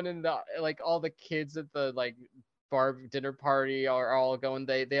 everyone in the like all the kids at the like bar dinner party are all going,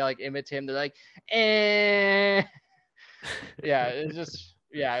 they like imitate him, they're like yeah, it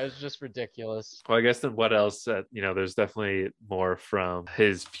was just ridiculous. Well, I guess then what else? There's definitely more from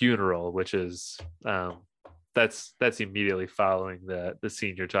his funeral, which is that's immediately following the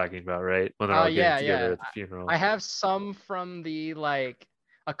scene you're talking about, right? When they're all getting together at the funeral. I have some from the like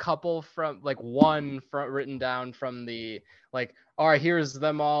a couple from like one from written down from the like, all right, here's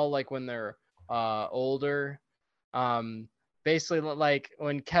them all like when they're older. Basically like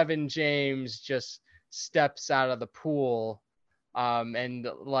when Kevin James just steps out of the pool and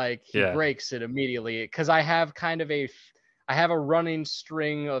like he breaks it immediately, because I have a running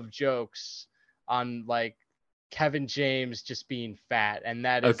string of jokes on like Kevin James just being fat, and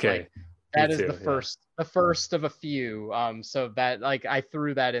that is okay. Like that is the first of a few. So that like I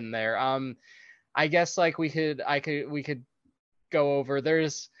threw that in there. I guess like we could go over.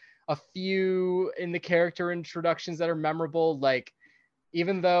 There's a few in the character introductions that are memorable. Like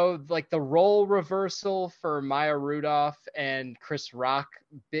even though like the role reversal for Maya Rudolph and Chris Rock,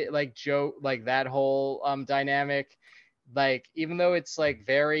 bit like joke, like that whole dynamic, like even though it's like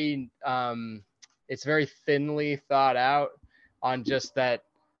very it's very thinly thought out on just that,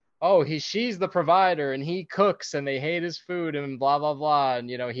 oh, she's the provider and he cooks and they hate his food and blah blah blah, and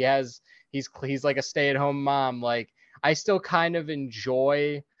he's like a stay-at-home mom. Like I still kind of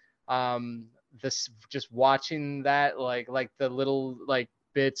enjoy this, just watching that, like the little like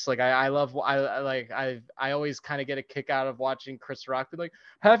bits. Like I always kind of get a kick out of watching Chris Rock be like,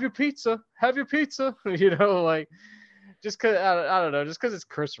 have your pizza, like just cause I don't know, just because it's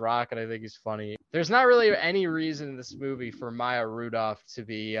Chris Rock and I think he's funny. There's not really any reason in this movie for Maya Rudolph to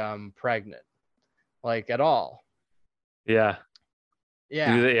be pregnant, like at all. Yeah.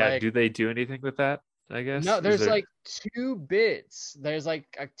 Yeah. Do they do anything with that? I guess. No, there's like two bits. There's like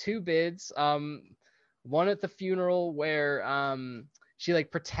two bits. One at the funeral where she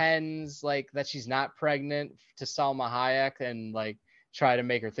like pretends like that she's not pregnant to Salma Hayek and like try to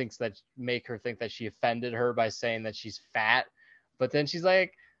make her think that she offended her by saying that she's fat, but then she's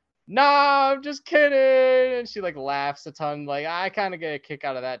like, no, I'm just kidding, and she like laughs a ton. Like I kind of get a kick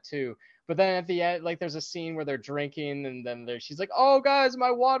out of that too. But then at the end, like there's a scene where they're drinking, and then she's like, oh guys, my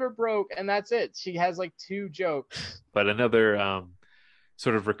water broke, and that's it. She has like two jokes. But another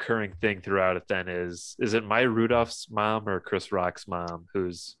sort of recurring thing throughout it then is it Maya Rudolph's mom or Chris Rock's mom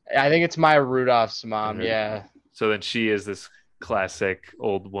who's? I think it's Maya Rudolph's mom. Yeah. So then she is this classic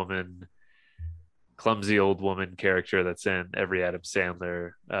clumsy old woman character that's in every Adam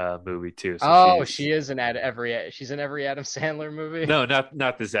Sandler movie too. So she's in every Adam Sandler movie. No,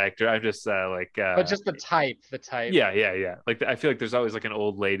 not this actor. I'm just but just the type. Yeah. Like I feel like there's always like an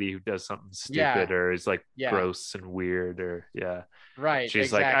old lady who does something stupid or is like gross and weird or right. She's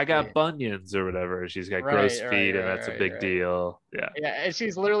exactly. like, I got bunions or whatever. She's got gross feet and that's a big deal. Yeah. Yeah, and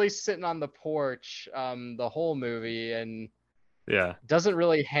she's literally sitting on the porch the whole movie and doesn't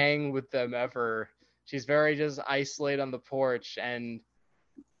really hang with them ever. She's very just isolated on the porch, and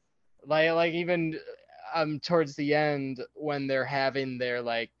like even towards the end when they're having their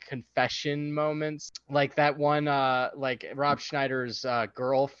like confession moments, like that one like Rob Schneider's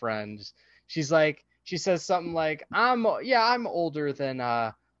girlfriend, she says something like, I'm older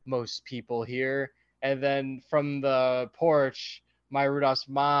than most people here, and then from the porch, Maya Rudolph's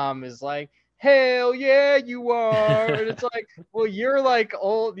mom is like, hell yeah, you are. And it's like, well, you're like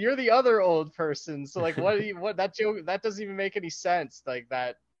old, you're the other old person. So like, what that joke, that doesn't even make any sense. Like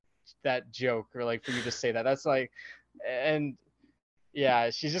that joke, or like for you to say that, that's like, and yeah,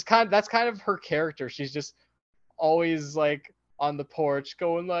 she's just that's kind of her character. She's just always like on the porch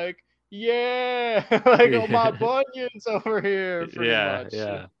going like, yeah, like, oh, my bunions over here, pretty much.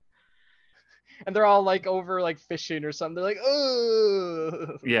 Yeah. And they're all like over like fishing or something. They're like,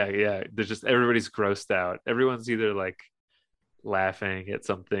 oh. Yeah. They're just, everybody's grossed out. Everyone's either like laughing at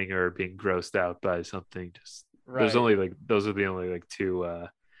something or being grossed out by something. Just there's only like, those are the only like two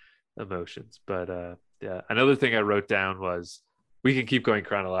emotions. But yeah, another thing I wrote down was, we can keep going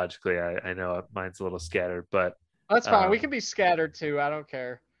chronologically. I know mine's a little scattered, but that's fine. We can be scattered too. I don't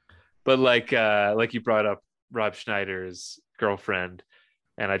care. But like you brought up Rob Schneider's girlfriend,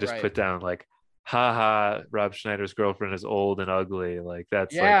 and I just put down like, haha, Rob Schneider's girlfriend is old and ugly. Like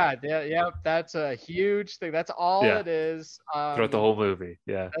that's that's a huge thing. That's all it is. Throughout the whole movie.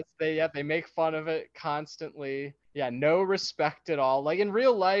 Yeah. They make fun of it constantly. Yeah, no respect at all. Like in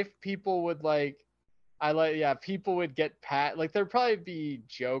real life, people would like, people would get like there'd probably be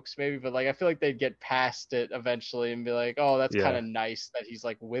jokes maybe, but like I feel like they'd get past it eventually and be like, oh, that's kind of nice that he's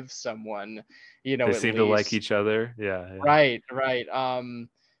like with someone, you know. They seem to like each other. Yeah. Right.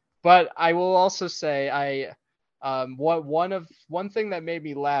 But I will also say one thing that made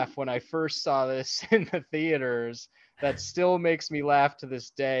me laugh when I first saw this in the theaters that still makes me laugh to this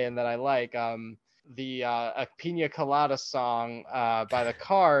day and that I like, the a Pina Colada song by the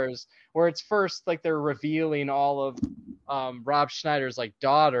Cars, where it's first like they're revealing all of Rob Schneider's like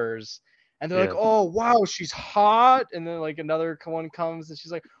daughters, and they're like, oh wow, she's hot, and then like another one comes and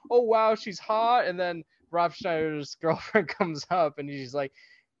she's like, oh wow, she's hot, and then Rob Schneider's girlfriend comes up and she's like,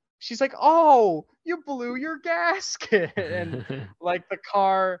 oh, you blew your gasket. And like the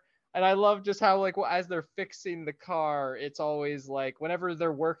car, and I love just how like as they're fixing the car, it's always like whenever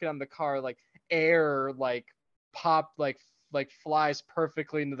they're working on the car, like air like pop like flies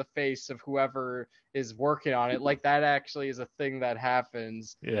perfectly into the face of whoever is working on it. Like that actually is a thing that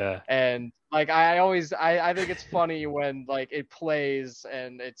happens. Yeah. And like I think it's funny when like it plays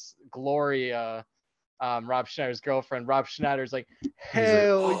and it's Gloria, Rob Schneider's girlfriend. Rob Schneider's like,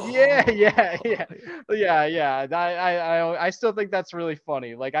 hell yeah. I still think that's really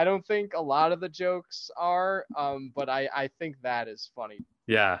funny. Like I don't think a lot of the jokes are, but I think that is funny.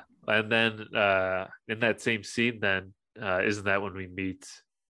 Yeah. And then in that same scene, then isn't that when we meet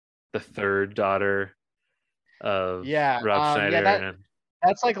the third daughter of Rob Schneider?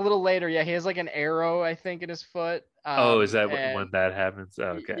 That's like a little later. Yeah, he has like an arrow, I think, in his foot. Is that when that happens?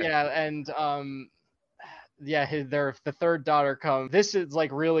 Oh, okay. Yeah, and the third daughter comes. This is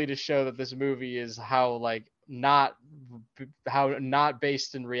like really to show that this movie is how not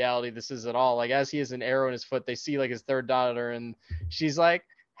based in reality this is at all. Like as he has an arrow in his foot, they see like his third daughter and she's like,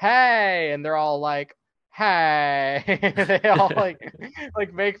 hey, and they're all like, hey. They all like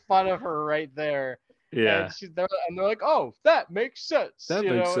make fun of her right there. Yeah. And they're like, oh, that makes sense. That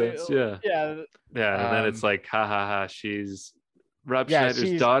makes sense. Yeah. Yeah. Yeah. And then it's like, ha ha ha, she's Rob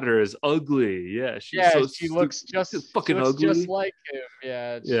Schneider's daughter is ugly. Yeah, she looks just fucking ugly, just like him.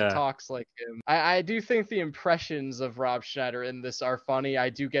 Yeah, she talks like him. I do think the impressions of Rob Schneider in this are funny.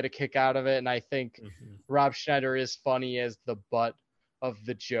 I do get a kick out of it, and I think Rob Schneider is funny as the butt of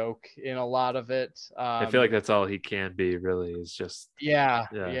the joke in a lot of it. I feel like that's all he can be, really, is just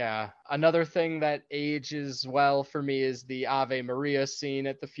yeah. Another thing that ages well for me is the Ave Maria scene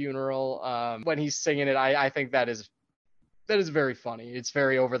at the funeral. When he's singing it, I think that is very funny. It's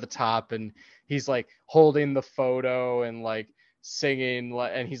very over the top, and he's like holding the photo and like singing,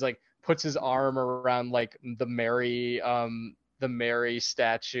 and he's like puts his arm around like the Mary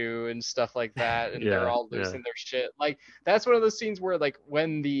statue and stuff like that, and they're all losing their shit. Like that's one of those scenes where like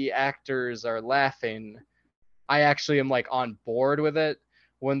when the actors are laughing, I actually am like on board with it.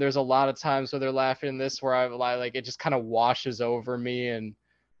 When there's a lot of times where they're laughing in this where I like it just kind of washes over me and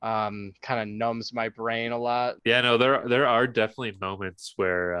kind of numbs my brain a lot. Yeah, no, there are definitely moments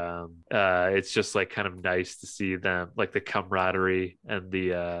where it's just like kind of nice to see them, like the camaraderie and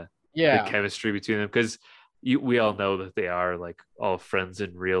the chemistry between them, because we all know that they are like all friends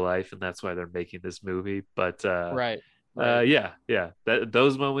in real life, and that's why they're making this movie. But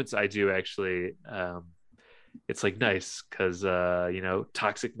those moments I do actually it's like nice because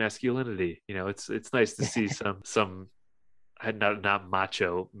toxic masculinity, it's nice to see some not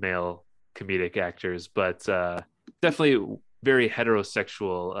macho male comedic actors, but definitely very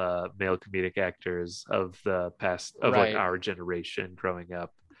heterosexual male comedic actors of the past, of like our generation growing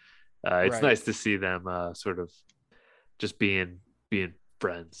up. It's nice to see them sort of just being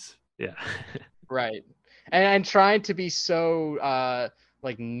friends, Yeah. Right. And trying to be so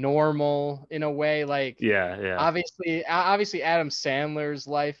like normal in a way, like Yeah. obviously Adam Sandler's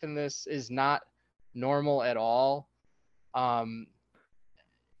life in this is not normal at all.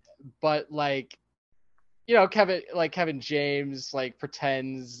 But like, you know, Kevin James like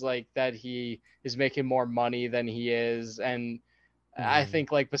pretends like that he is making more money than he is, and I Mhm.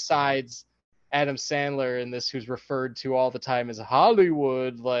 think like besides Adam Sandler in this, who's referred to all the time as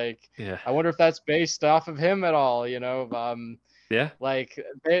Hollywood, like Yeah. I wonder if that's based off of him at all, you know? Yeah. Like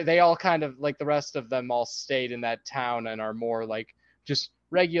they all kind of like the rest of them all stayed in that town and are more like just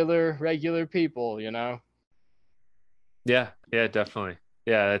regular people, you know? Yeah. Yeah, definitely.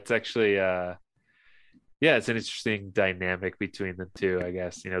 Yeah, it's actually yeah, it's an interesting dynamic between the two, I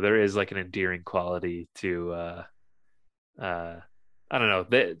guess. You know, there is like an endearing quality to uh I don't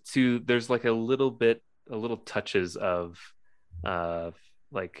know, there's like a little touches of uh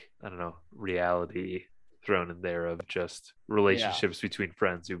like, I don't know, reality thrown in there of just Yeah. relationships between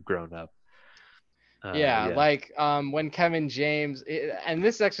friends who've grown up. Yeah, Yeah. like when Kevin James, and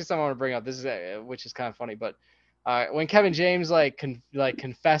this is actually something I want to bring up. This is which is kind of funny, but when Kevin James like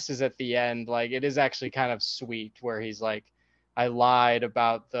confesses at the end, like it is actually kind of sweet, where he's like, "I lied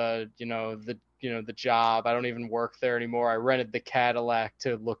about the job. I don't even work there anymore. I rented the Cadillac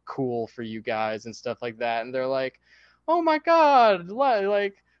to look cool for you guys and stuff like that." And they're like, "Oh my God,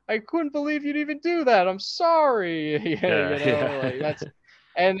 like I couldn't believe you'd even do that. I'm sorry." Yeah. You know, like Yeah. that's.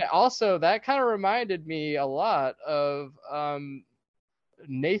 And also, that kind of reminded me a lot of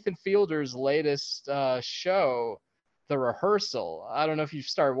Nathan Fielder's latest show, The Rehearsal. I don't know if you've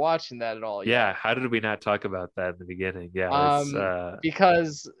started watching that at all Yeah, yet. how did we not talk about that in the beginning? Yeah, it's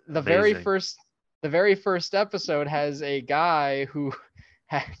Because amazing. the very first episode has a guy who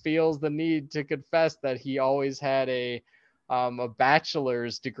feels the need to confess that he always had a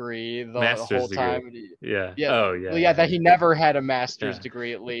bachelor's degree the Master's whole degree. time. Yeah. Yeah, Oh, well, yeah, that he never had a master's yeah.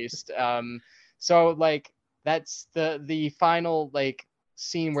 degree at least. So like that's the final like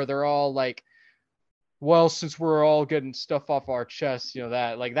scene where they're all like, well, since we're all getting stuff off our chests, you know,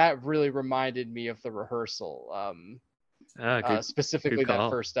 that like that really reminded me of The Rehearsal. Ah, good Specifically that call.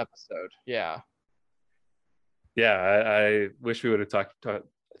 first episode. Yeah. Yeah, I wish we would have talked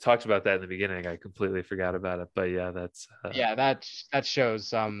about that in the beginning. I completely forgot about it, but yeah, that's Yeah, that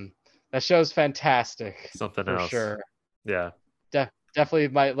show's fantastic something for else. sure. Yeah. Definitely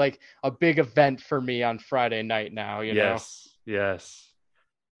my like a big event for me on Friday night now, you know. Yes. Yes.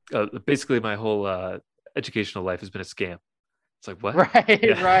 Basically, my whole educational life has been a scam. It's like, what? Right, right,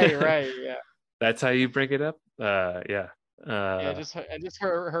 Yeah. right. Yeah. That's how you bring it up? Yeah. Yeah, just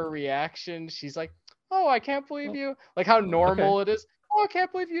her reaction. She's like, "Oh, I can't believe you." Like how Okay. normal it is. "Oh, I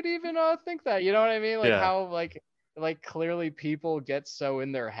can't believe you'd even think that." You know what I mean? Like Yeah. how like clearly people get so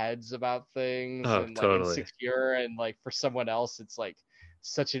in their heads about things Oh, and like totally. insecure, and like for someone else it's like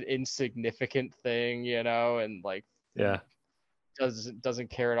such an insignificant thing, you know, and like Yeah. doesn't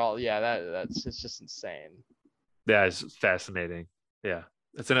care at all. Yeah, that's it's just insane. Yeah, it's fascinating. Yeah.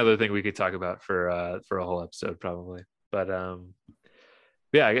 That's another thing we could talk about for a whole episode probably. But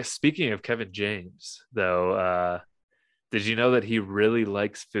yeah, I guess speaking of Kevin James, though, did you know that he really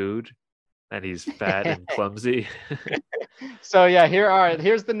likes food and he's fat and clumsy? So yeah,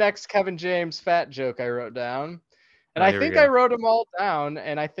 here's the next Kevin James fat joke I wrote down. And I Here we think I go. wrote them all down,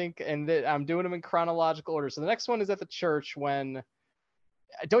 and I'm doing them in chronological order. So the next one is at the church when,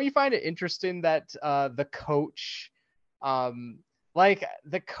 don't you find it interesting that the coach, um, like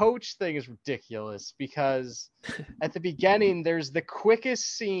the coach thing is ridiculous because at the beginning there's the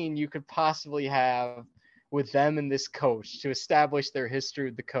quickest scene you could possibly have with them and this coach to establish their history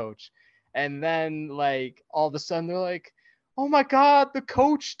with the coach, and then like all of a sudden they're like, "Oh my God, the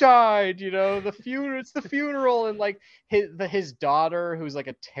coach died!" You know, it's the funeral, and like his daughter, who's like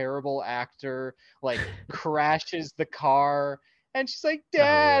a terrible actor, like crashes the car, and she's like, Oh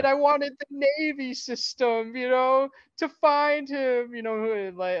 "Dad, yeah. I wanted the Navy system, you know, to find him, you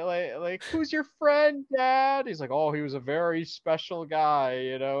know, like who's your friend, Dad?" He's like, "Oh, he was a very special guy,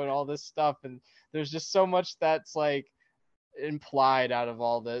 you know," and all this stuff, and there's just so much that's like implied out of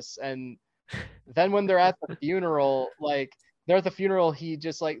all this, and then when they're at the funeral, like they're at the funeral, he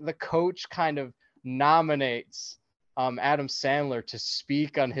just like the coach kind of nominates Adam Sandler to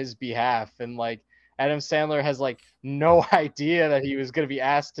speak on his behalf, and like Adam Sandler has like no idea that he was going to be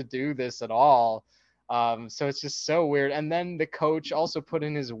asked to do this at all. So it's just so weird. And then the coach also put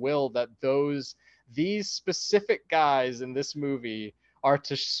in his will that these specific guys in this movie are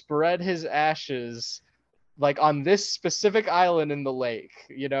to spread his ashes like on this specific island in the lake.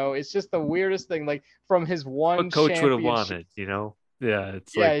 You know, it's just the weirdest thing. Like from his one What coach would have championship. wanted, you know? Yeah,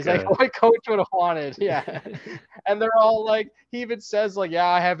 it's Yeah, like he's like, what coach would have wanted? Yeah. And they're all like, he even says, like, yeah,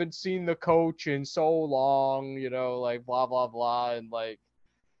 I haven't seen the coach in so long, like, blah, blah, blah. And, like,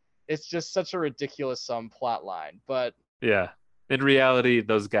 it's just such a ridiculous plot line. But yeah. In reality,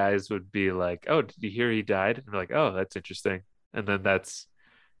 those guys would be like, "Oh, did you hear he died?" And they're like, "Oh, that's interesting." And then that's,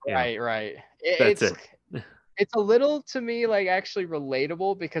 right. that's it. It's a little, to me, like, actually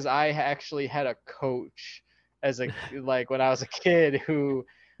relatable, because I actually had a coach when I was a kid who,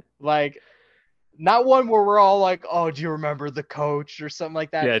 like, not one where we're all like, oh, do you remember the coach or something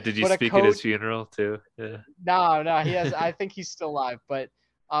like that? Yeah, did you But speak at his funeral too? Yeah. No, he has. I think he's still alive. But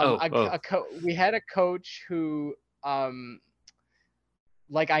we had a coach who,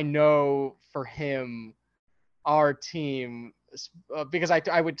 like, I know for him, our team, because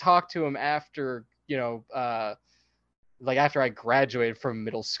I would talk to him after, like, after I graduated from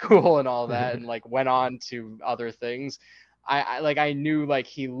middle school and all that, and, like, went on to other things. I knew, like,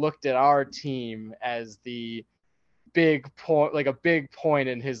 he looked at our team as the big point, like a big point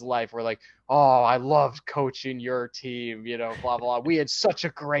in his life, where, like, oh, I loved coaching your team, blah, blah. We had such a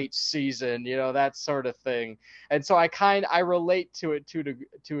great season, that sort of thing. And so I relate to it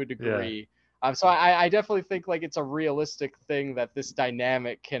to a degree. Yeah. So I definitely think, like, it's a realistic thing that this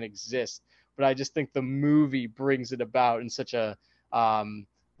dynamic can exist, but I just think the movie brings it about in such a,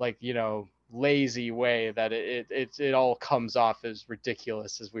 lazy way that it all comes off as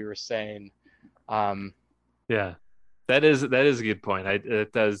ridiculous, as we were saying. Yeah, that is a good point.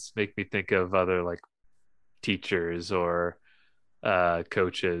 It does make me think of other, like, teachers or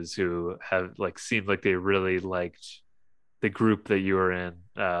coaches who have, like, seemed like they really liked the group that you were in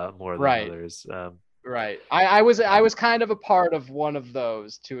more than others. Right. I was kind of a part of one of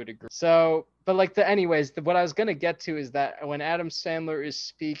those to a degree. So, but, like, what I was going to get to is that when Adam Sandler is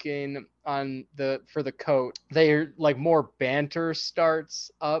speaking for the coach, they're, like, more banter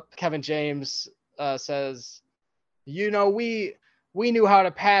starts up. Kevin James says, we knew how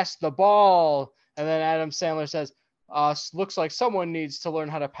to pass the ball. And then Adam Sandler says, looks like someone needs to learn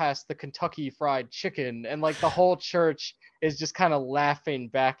how to pass the Kentucky Fried Chicken. And, like, the whole church is just kind of laughing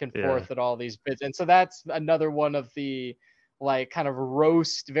back and forth at all these bits. And so that's another one of the, like, kind of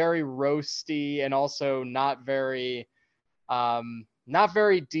very roasty, and also not very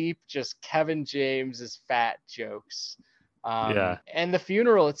deep, just Kevin James's fat jokes. And the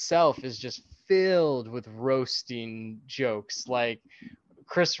funeral itself is just filled with roasting jokes. Like,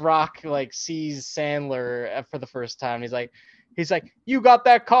 Chris Rock, like, sees Sandler for the first time. He's like, you got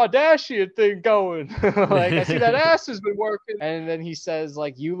that Kardashian thing going. Like, I see that ass has been working. And then he says,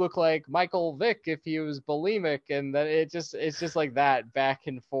 like, you look like Michael Vick if he was bulimic. And then it's just like that back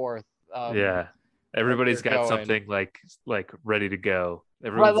and forth. Everybody's got something like ready to go.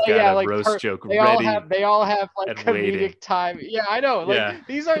 Everyone's got a roast joke ready. They all have like comedic waiting. Time. Yeah, I know. Like,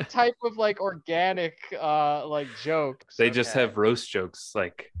 these are type of, like, organic like jokes. They just have roast jokes.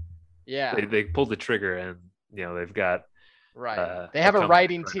 Like, they pulled the trigger, and they've got they have a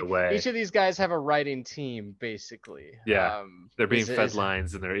writing team. Each of these guys have a writing team, basically. Yeah, they're being fed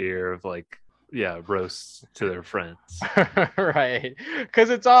lines in their ear of, like, roasts to their friends. Right, because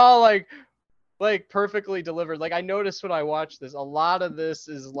it's all like perfectly delivered. Like, I noticed when I watched this, a lot of this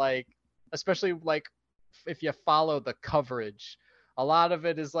is, like, especially, like, if you follow the coverage, a lot of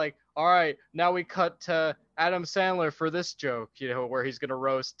it is like, all right, now we cut to Adam Sandler for this joke, where he's going to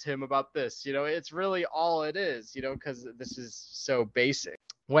roast him about this. It's really all it is, because this is so basic.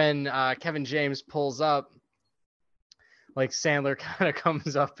 When Kevin James pulls up, like, Sandler kind of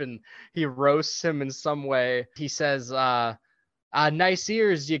comes up and he roasts him in some way. He says, nice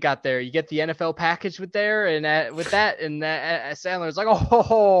ears you got there. You get the NFL package with that, and Sandler's like,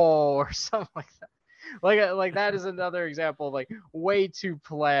 oh, or something like that. Like that is another example of, like, way too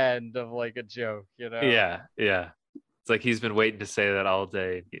planned of, like, a joke, Yeah. It's like he's been waiting to say that all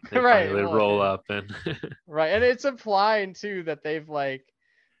day. They right. Roll up and right, and it's implying too that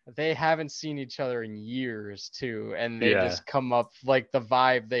they haven't seen each other in years too, and they just come up, like, the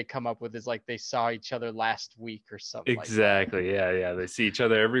vibe they come up with is like they saw each other last week or something. Exactly. Like yeah. They see each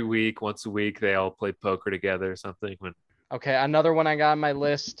other every week, once a week. They all play poker together or something. Okay, another one I got on my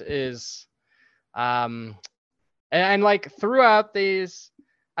list is, and like, throughout these,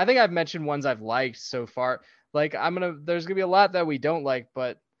 I think I've mentioned ones I've liked so far. Like, there's gonna be a lot that we don't like,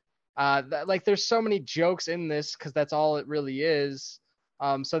 but like, there's so many jokes in this because that's all it really is.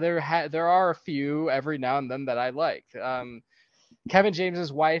 So there are a few every now and then that I like. Kevin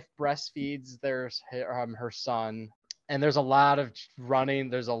James's wife breastfeeds her son, and there's a lot of running.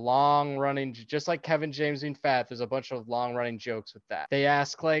 There's a long running, just like Kevin James being fat. There's a bunch of long running jokes with that. They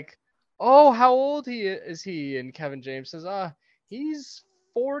ask, like, oh, how old is he? And Kevin James says, he's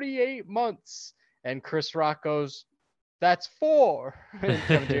 48 months. And Chris Rock goes, that's 4. And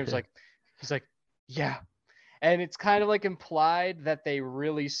Kevin James he's like, yeah. And it's kind of like implied that they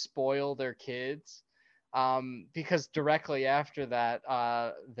really spoil their kids. Because directly after that,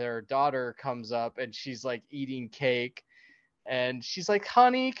 their daughter comes up and she's like eating cake. And she's like,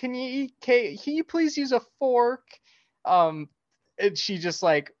 honey, can you eat cake? Can you please use a fork? And she just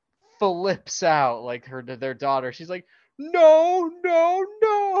like flips out like their daughter. She's like, no, no,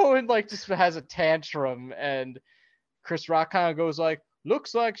 no. And like just has a tantrum. And Chris Rock kind of goes like,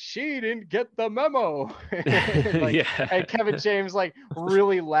 looks like she didn't get the memo. And Kevin James like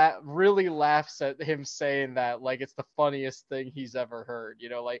really laughs at him saying that, like it's the funniest thing he's ever heard, you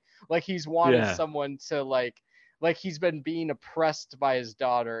know, like he's wanted someone to like he's been being oppressed by his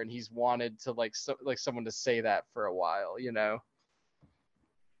daughter and he's wanted to like someone to say that for a while, you know.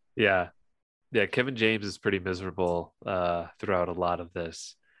 Yeah, Kevin James is pretty miserable throughout a lot of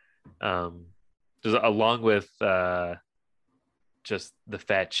this, just along with just the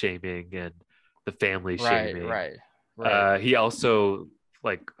fat shaming and the family shaming. Right. He also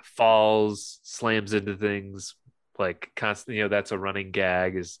like falls, slams into things, like constantly. You know, that's a running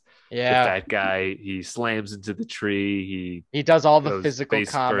gag. Is the fat guy? He slams into the tree. He does all the physical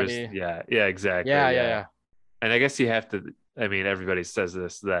comedy. First. Yeah, exactly. Yeah. And I guess you have to. I mean, everybody says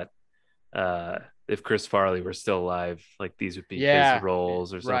this, that if Chris Farley were still alive, like these would be his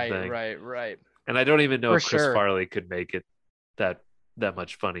roles or something. Right. And I don't even know if Chris Farley could make it that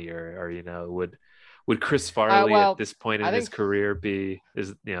much funnier, or you know, would Chris Farley at this point in his career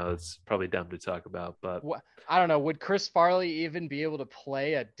it's probably dumb to talk about, but I don't know, would Chris Farley even be able to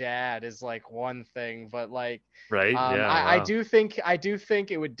play a dad is like one thing, but like I do think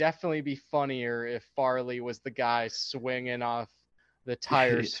it would definitely be funnier if Farley was the guy swinging off the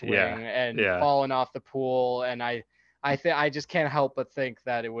tire swing and falling off the pool, and I just can't help but think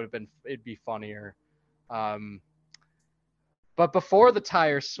that it'd be funnier. But before the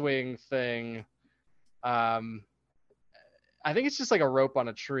tire swing thing, I think it's just like a rope on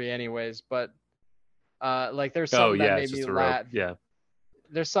a tree anyways, but like there's something that made me laugh.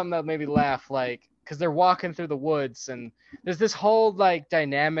 There's something that made me laugh, like, because they're walking through the woods and there's this whole like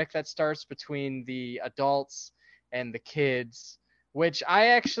dynamic that starts between the adults and the kids, which I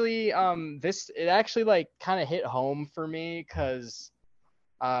actually it actually like kind of hit home for me, because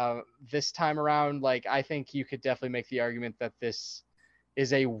this time around, like I think you could definitely make the argument that this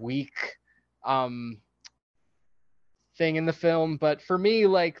is a weak thing in the film. But for me,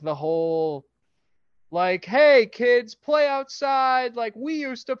 like the whole like, hey kids, play outside, like we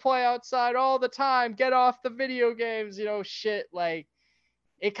used to play outside all the time, get off the video games, you know, shit, like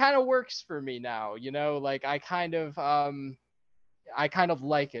it kind of works for me now, you know, like I kind of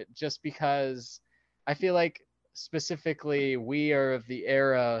like it, just because I feel like specifically we are of the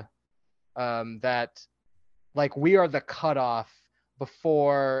era that like we are the cutoff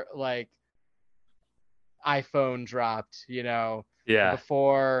before like iPhone dropped, you know,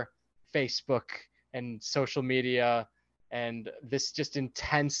 before Facebook and social media and this just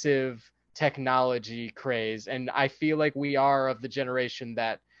intensive technology craze. And I feel like we are of the generation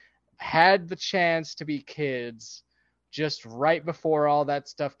that had the chance to be kids just right before all that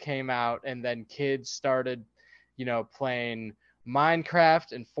stuff came out, and then kids started, you know, playing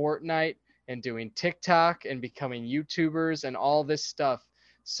Minecraft and Fortnite and doing TikTok and becoming YouTubers and all this stuff.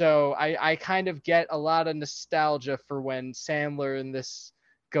 So I kind of get a lot of nostalgia for when Sandler in this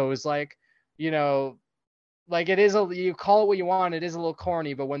goes like, you know, like it is you call it what you want, it is a little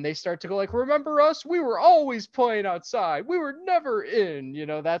corny, but when they start to go like, remember us? We were always playing outside. We were never in, you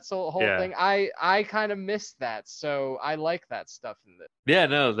know, that's the whole thing. I kind of miss that. So I like that stuff in this. Yeah,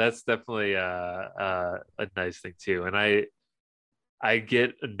 no, that's definitely a nice thing too. And I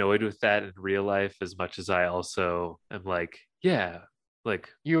get annoyed with that in real life as much as I also am like, like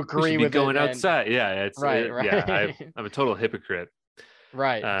you agree with going outside. Right. I'm a total hypocrite.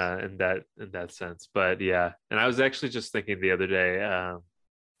 Right. In that sense. But yeah. And I was actually just thinking the other day, I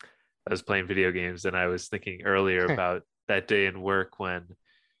was playing video games and I was thinking earlier about that day in work when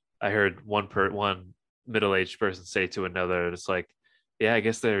I heard one middle-aged person say to another, it's like, yeah, I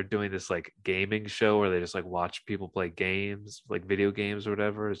guess they're doing this like gaming show where they just like watch people play games, like video games or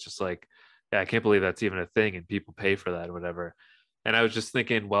whatever. It's just like, yeah, I can't believe that's even a thing and people pay for that or whatever. And I was just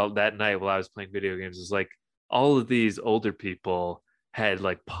thinking, well, that night while I was playing video games, it was like all of these older people had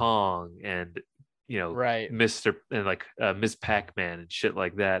like Pong and, you know, Mr. and like Miss Pac-Man and shit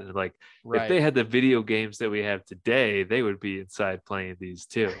like that. And like, if they had the video games that we have today, they would be inside playing these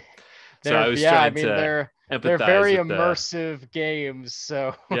too. So I was trying to empathize. They're very immersive games.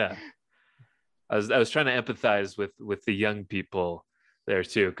 So I was trying to empathize with the young people there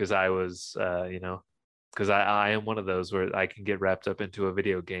too, because I was because I am one of those where I can get wrapped up into a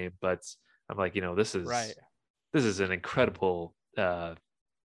video game, but I'm like, this Right. is an incredible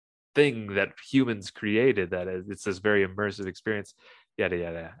thing that humans created, it's this very immersive experience, yada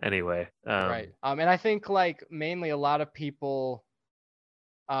yada. Anyway, Right. And I think like mainly a lot of people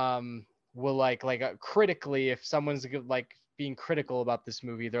will like critically, if someone's like being critical about this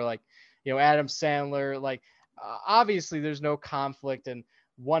movie, they're like, Adam Sandler, like obviously there's no conflict, and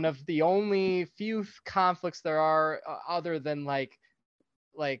one of the only few conflicts there are other than like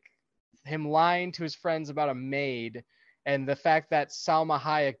him lying to his friends about a maid, and the fact that Salma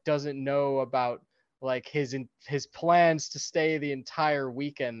Hayek doesn't know about like his plans to stay the entire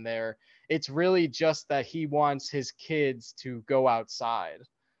weekend there. It's really just that he wants his kids to go outside,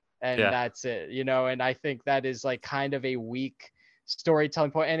 and Yeah. that's it, and I think that is like kind of a weak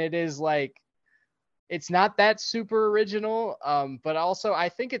storytelling point, and it is like it's not that super original, but also I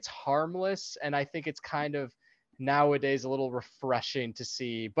think it's harmless, and I think it's kind of nowadays a little refreshing to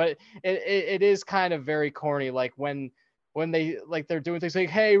see, but it is kind of very corny, like when they like they're doing things like,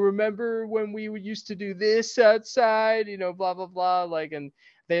 hey, remember when we used to do this outside, blah blah blah, like, and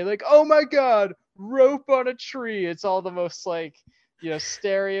they like, oh my god, rope on a tree. It's all the most like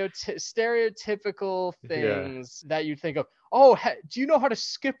stereotypical things that you think of. Oh, do you know how to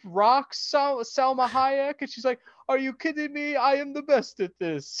skip rocks, Salma Hayek? And she's like, are you kidding me? I am the best at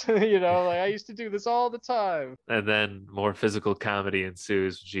this. Like I used to do this all the time. And then more physical comedy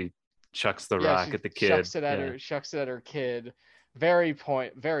ensues. She chucks the rock she at the kid. Shucks it at her kid. Very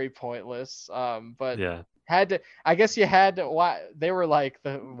pointless. But yeah. I guess you had to. Why they were like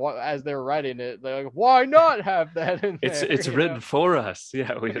as they were writing it, they're like, why not have that in there? It's written for us.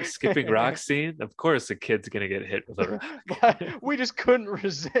 Yeah, we have skipping rock scene. Of course, the kid's gonna get hit with a rock. But we just couldn't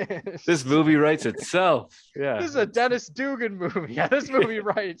resist. This movie writes itself. Yeah, this is a Dennis Dugan movie. Yeah, this movie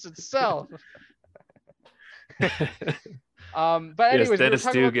writes itself. But anyways, yes, Dennis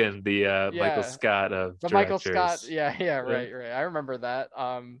Dugan, about, the Michael Scott of the directors. Michael Scott. Yeah, right. I remember that.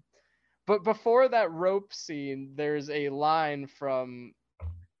 But before that rope scene, there's a line from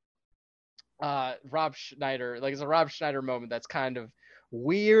Rob Schneider. Like, it's a Rob Schneider moment that's kind of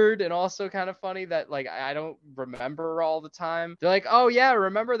weird and also kind of funny that like I don't remember all the time. They're like, oh yeah,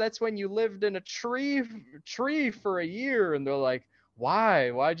 remember that's when you lived in a tree for a year, and they're like,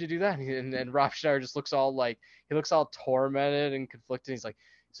 why'd you do that? And Rob Schneider just looks all like, he looks all tormented and conflicted. He's like,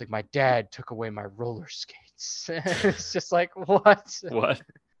 my dad took away my roller skates. It's just like, what?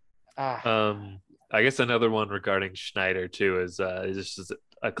 I guess another one regarding Schneider too is just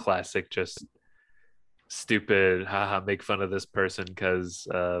a classic, just stupid, haha, make fun of this person because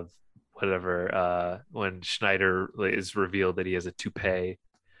of whatever. When Schneider is revealed that he has a toupee.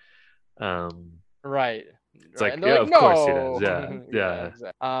 Right. It's like, yeah, of course he does. Yeah.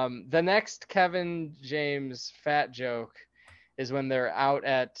 Exactly. The next Kevin James fat joke is when they're out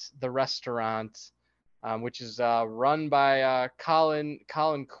at the restaurant, which is run by Colin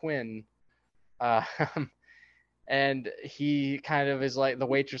Quinn. And he kind of is like, the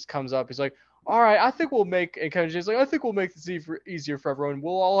waitress comes up, he's like, all right, I think we'll make, and Kevin James like, I think we'll make this easier for everyone.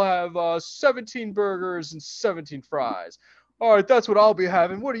 We'll all have 17 burgers and 17 fries. All right, that's what I'll be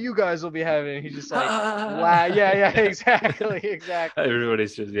having. What do you guys will be having? And he's just like, wow, yeah, exactly.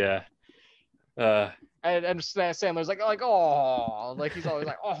 Everybody's just, yeah. And Sandler's like, oh, like he's always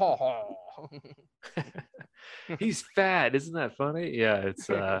like, oh. He's fat, isn't that funny? Yeah, it's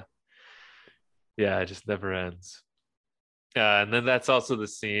yeah, it just never ends. And then that's also the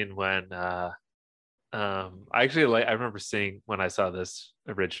scene when I remember seeing, when I saw this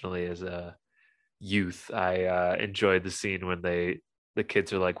originally as a youth, I enjoyed the scene when the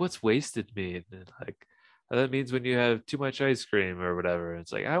kids are like, what's wasted mean? And like, that means when you have too much ice cream or whatever.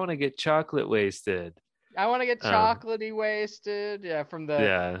 It's like, I want to get chocolate wasted. I want to get chocolatey wasted. Yeah, from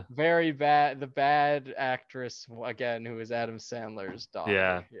the the bad actress again, who is Adam Sandler's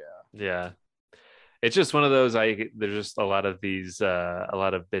daughter. Yeah. It's just one of those. There's just a lot of these, a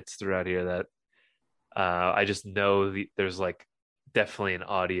lot of bits throughout here that I just know there's like definitely an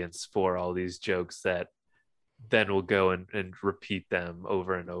audience for all these jokes that then will go and repeat them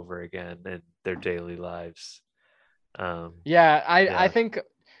over and over again in their daily lives. I think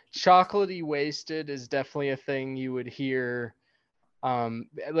chocolatey wasted is definitely a thing you would hear,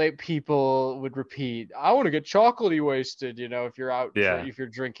 like people would repeat, I want to get chocolatey wasted, if you're out, if you're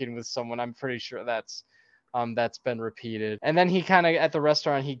drinking with someone. I'm pretty sure that's been repeated. And then he kind of, at the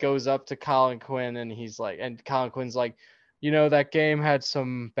restaurant, he goes up to Colin Quinn and he's like, and Colin Quinn's like, that game had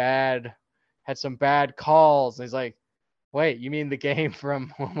some bad calls. And he's like, Wait, you mean the game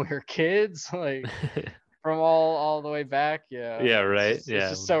from when we were kids? Like from all the way back? Yeah. Yeah, right. It's Yeah,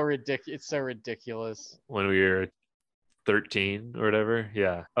 just so ridiculous. It's so ridiculous. when we were 13 or whatever.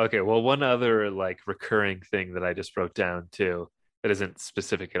 Yeah. Okay. Well, one other like recurring thing that I just wrote down too, that isn't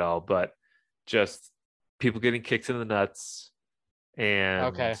specific at all, but just people getting kicked in the nuts and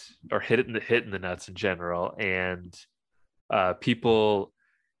Okay. or hit in the nuts in general, and people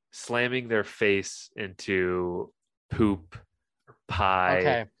slamming their face into poop or pie.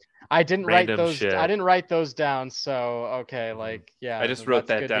 Okay. I didn't write random those. shit. I didn't write those down. So okay, like yeah. I just wrote that's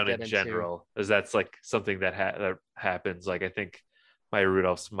that good to down get in into. general, as that's like something that that happens. Like I think Maya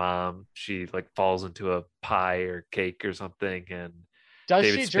Rudolph's mom, she like falls into a pie or cake or something, and Does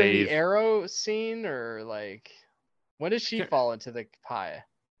David she during the Spade. arrow scene or like when does she Can't- fall into the pie?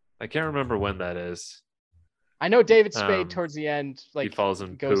 I can't remember when that is. I know David Spade Um, towards the end like falls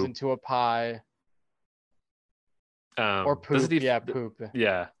in goes poop. into a pie or poop. Doesn't he? Yeah, poop.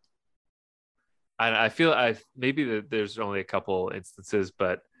 Yeah. I feel maybe that there's only a couple instances,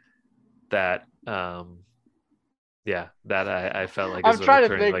 but that yeah, that I felt like I'm is a trying to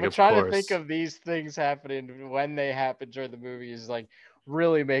recurring, think, like but of trying to course. think of these things happening when they happen during the movie is like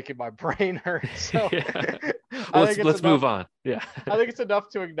really making my brain hurt. So Yeah. I think Let's it's move enough, on. Yeah. I think it's enough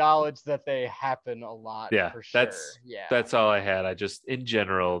to acknowledge that they happen a lot. Yeah, for sure. Yeah. that's all I had. I just in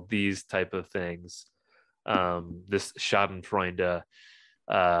general these type of things, this Schadenfreude,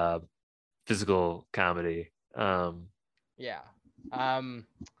 physical comedy. Yeah.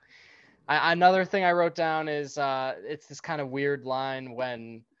 Another thing I wrote down is it's this kind of weird line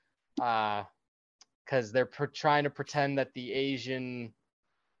when because they're trying to pretend that the Asian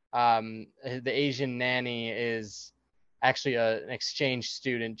nanny is actually an exchange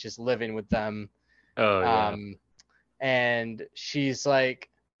student just living with them. Oh yeah, And she's like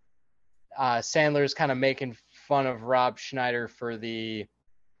Sandler's kind of making fun of Rob Schneider for the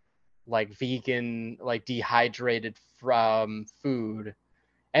like vegan, like dehydrated from food.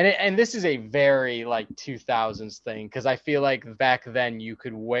 And this is a very like 2000s thing because I feel like back then you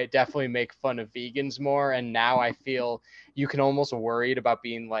could definitely make fun of vegans more, and now I feel you can almost worried about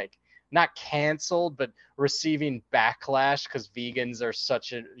being like not canceled but receiving backlash because vegans are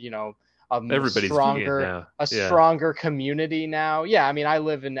such a everybody's stronger vegan now. a Yeah. stronger community now. Yeah, I mean I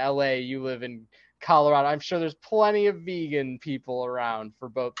live in LA, you live in Colorado. I'm sure there's plenty of vegan people around for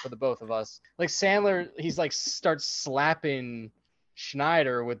the both of us. Like Sandler, he's like starts slapping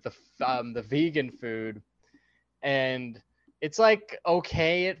Schneider with the vegan food, and it's like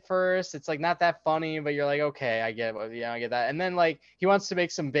okay at first. It's like not that funny, but you're like okay, I get that. And then like he wants to make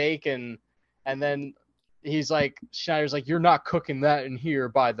some bacon, and then he's like Schneider's like you're not cooking that in here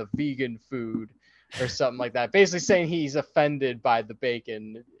by the vegan food or something like that, basically saying he's offended by the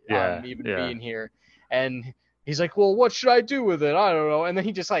bacon being here. And he's like, well, what should I do with it? I don't know. And then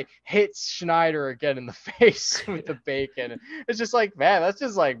he just like hits Schneider again in the face with the bacon. It's just like, man, that's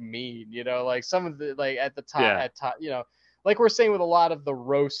just like mean, like some of the, like at the top, like we're saying with a lot of the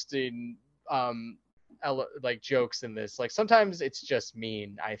roasting, like jokes in this, like sometimes it's just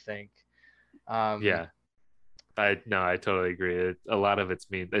mean, I think. Yeah. I totally agree. A lot of it's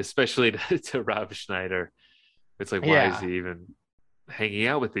mean, especially to Rob Schneider. It's like, why is he even hanging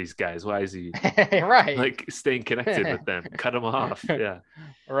out with these guys? Why is he right like staying connected with them? Cut them off. Yeah.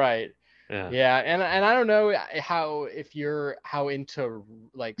 Right. Yeah. And I don't know how into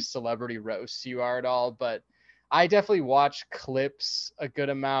like celebrity roasts you are at all, but I definitely watch clips a good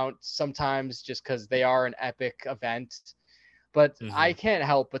amount sometimes just because they are an epic event. But I can't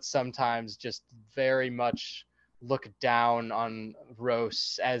help but sometimes just very much look down on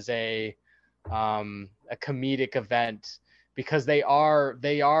roasts as a comedic event, because they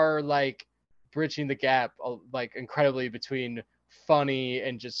are like bridging the gap like incredibly between funny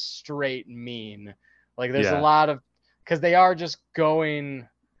and just straight mean. Like there's a lot of, because they are just going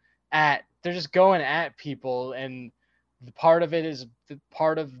at people, and the part of it is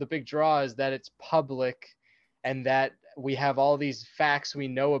part of the big draw is that it's public and that we have all these facts we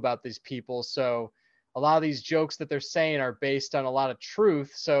know about these people. So a lot of these jokes that they're saying are based on a lot of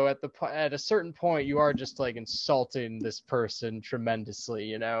truth. So at a certain point, you are just like insulting this person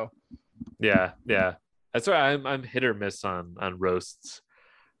tremendously, Yeah. That's why I'm hit or miss on roasts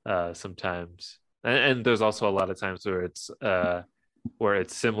sometimes, and there's also a lot of times where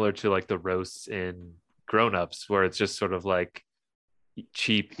it's similar to like the roasts in Grown Ups, where it's just sort of like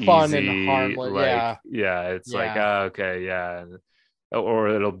cheap, fun easy, and harmless. like, it's like, oh, okay, yeah, or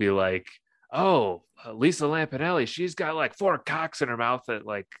it'll be like, oh, Lisa Lampanelli, she's got like 4 cocks in her mouth at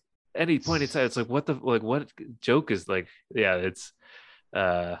like any point in time. It's like, what joke is like, it's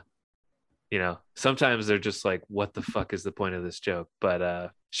you know, sometimes they're just like, what the fuck is the point of this joke?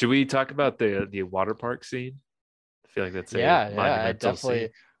 But should we talk about the water park scene? I feel like that's a Yeah, I monumental definitely. scene.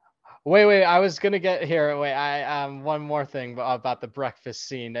 Wait. I was gonna get here. Wait, I one more thing about the breakfast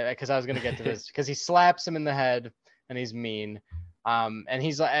scene because I was gonna get to this because he slaps him in the head and he's mean. And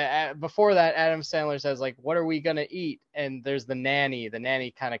he's like, before that, Adam Sandler says like, "What are we gonna eat?" And there's the nanny. The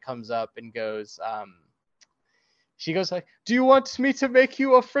nanny kind of comes up and goes, she goes like, "Do you want me to make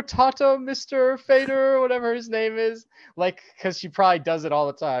you a frittata, Mr. Fader, or whatever his name is?" Like, because she probably does it all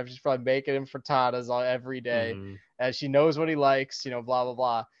the time. She's probably making him frittatas every day, Mhm. as she knows what he likes, you know, blah blah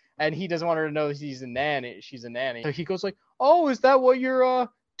blah. And he doesn't want her to know that he's a nanny. She's a nanny. So he goes like, "Oh, is that what you're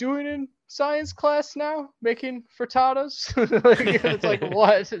doing in science class now? Making frittatas?" It's like,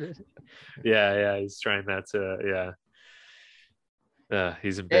 what? Yeah, he's trying not to.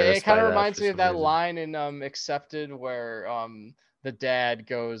 He's It embarrassed. kind by of that reminds for me some of that reason. line in Accepted where the dad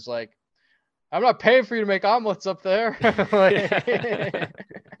goes like, "I'm not paying for you to make omelets up there."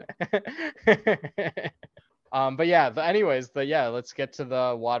 But yeah, let's get to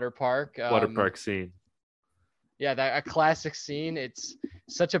the water park. Water park scene. Yeah, that a classic scene. It's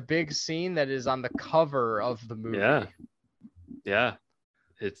such a big scene that is on the cover of the movie. Yeah,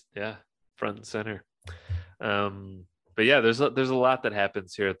 it's front and center. But yeah, there's a lot that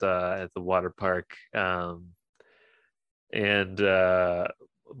happens here at the water park. And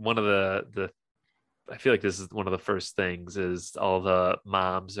one of the I feel like this is one of the first things is all the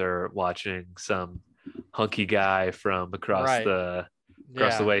moms are watching some hunky guy from across Right. the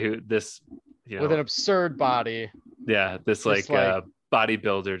Yeah. way who this, you know, With an absurd body. this just like-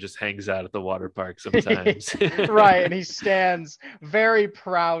 bodybuilder just hangs out at the water park sometimes. Right, and he stands very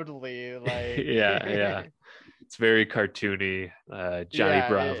proudly like Yeah. It's very cartoony, Johnny Yeah,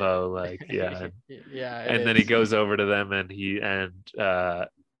 Bravo, like yeah. Yeah, And then he goes over to them and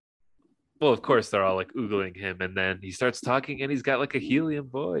well, of course they're all like oogling him, and then he starts talking, and he's got like a helium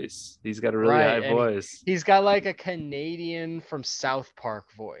voice. He's got a really Right, high and voice. he's got like a Canadian from South Park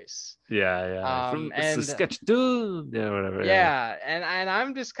voice. Yeah. From and Saskatchewan, whatever. Yeah, and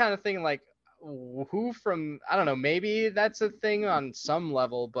I'm just kind of thinking like, who from, I don't know, maybe that's a thing on some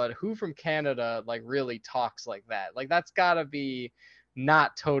level, but who from Canada like really talks like that? Like that's gotta be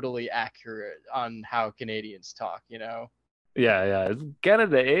not totally accurate on how Canadians talk, you know? Yeah. It's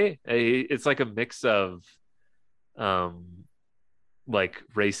Canada, eh? It's like a mix of, like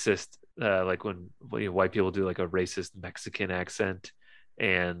racist, like when white people do like a racist Mexican accent,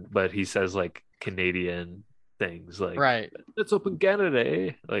 but he says like Canadian things, like Right. let's open Canada,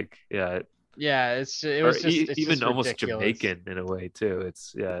 eh? Like Yeah, it's even just almost ridiculous. Jamaican in a way too.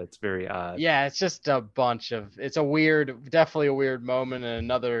 It's very odd. Yeah, it's just a bunch of, it's a weird, definitely a weird moment, and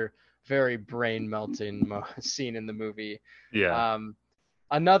another very brain melting scene in the movie. Yeah.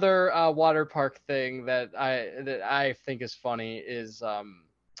 Another water park thing that I think is funny is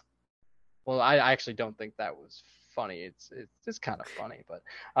well, I actually don't think that was funny. It's kind of funny, but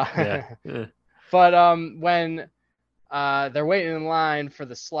Yeah. but when they're waiting in line for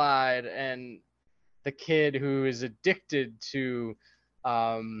the slide, and the kid who is addicted to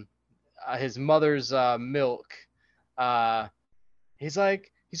his mother's milk, he's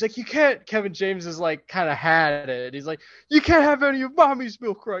like, you can't. Kevin James is like kind of had it. He's like, you can't have any of mommy's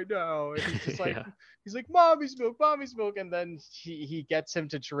milk right now. And he's just like, Yeah. he's like, mommy's milk. And then he gets him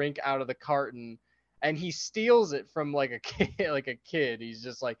to drink out of the carton, and he steals it from like a kid. He's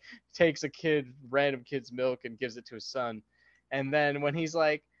just like takes random kid's milk and gives it to his son. And then when he's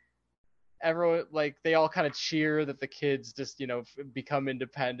like, everyone, like they all kind of cheer that the kids just, you know, become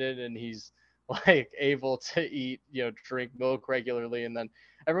independent, and he's like able to eat, you know, drink milk regularly. And then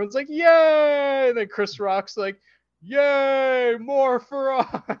everyone's like, yay! And then Chris Rock's like, yay, more for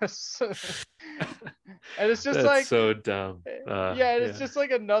us. And it's just That's like so dumb. yeah, it's just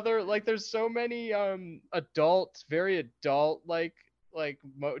like another, like there's so many very adult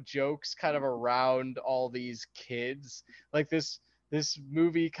jokes kind of around all these kids. Like this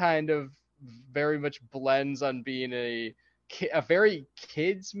movie kind of very much blends on being a very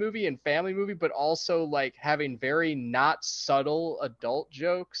kids movie and family movie, but also like having very not subtle adult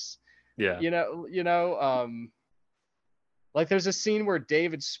jokes. Yeah. Like there's a scene where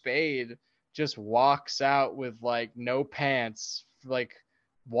David Spade just walks out with like no pants, like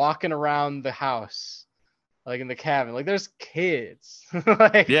walking around the house, like in the cabin. Like there's kids.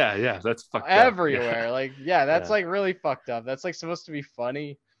 Like Yeah, that's fucked up. everywhere. Yeah. Like, yeah, that's Yeah. like really fucked up. That's like supposed to be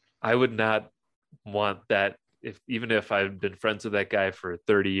funny. I would not want that even if I've been friends with that guy for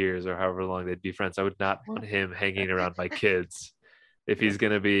 30 years or however long they'd be friends. I would not want him hanging around my kids if he's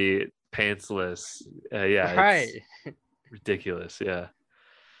gonna be pantsless. Yeah, Right. it's ridiculous. Yeah.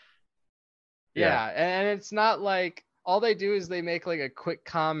 Yeah, and it's not like all they do is they make like a quick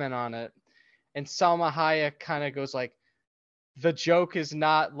comment on it, and Salma Hayek kind of goes like, the joke is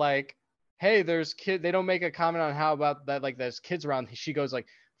not like, hey, there's kid. They don't make a comment on how about that, like there's kids around. She goes like,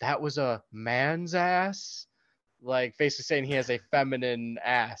 that was a man's ass, like basically saying he has a feminine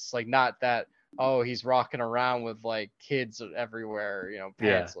ass, like not that. Oh, he's rocking around with like kids everywhere, you know,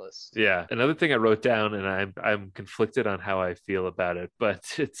 pantsless. Yeah. Another thing I wrote down, and I'm conflicted on how I feel about it, but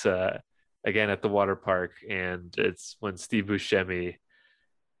it's again at the water park, and it's when Steve Buscemi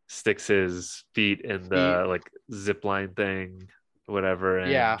sticks his feet in the like zip line thing, whatever,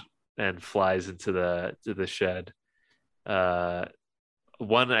 and flies into the shed.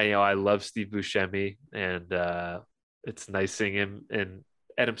 One, I love Steve Buscemi, and it's nice seeing him in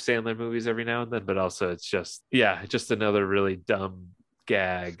Adam Sandler movies every now and then, but also it's just another really dumb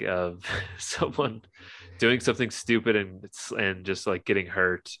gag of someone doing something stupid and just like getting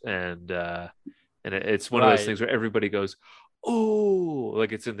hurt, and it's one of those things where everybody goes, oh,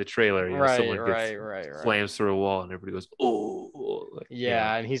 like it's in the trailer, you know, someone gets slams through a wall and everybody goes, oh, like,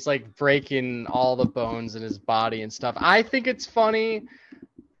 and he's like breaking all the bones in his body and stuff. I think it's funny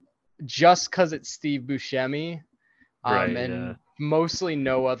just because it's Steve Buscemi, mostly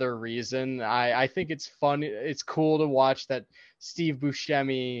no other reason. I think it's fun. It's cool to watch that Steve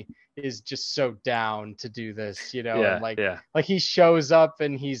Buscemi is just so down to do this, you know, and like he shows up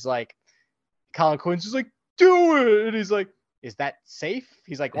and he's like, Colin Quinn's just like, do it, and he's like, is that safe?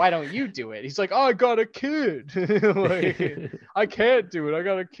 He's like, why don't you do it? He's like, oh, I got a kid. Like, I can't do it. I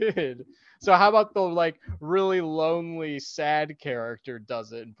got a kid. So how about the like really lonely, sad character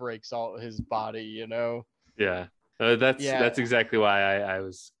does it and breaks all his body, you know? Yeah. That's exactly why I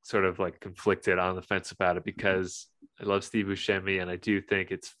was sort of like conflicted, on the fence about it, because I love Steve Buscemi and I do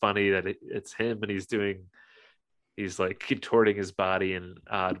think it's funny that it's him and he's like contorting his body in an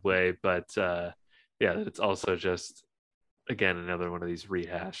odd way, but it's also just, again, another one of these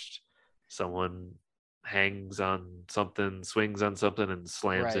rehashed, someone hangs on something, swings on something, and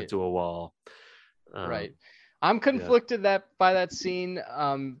slams into a wall. I'm conflicted by that scene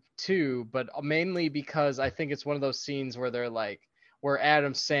too, but mainly because I think it's one of those scenes where they're like, where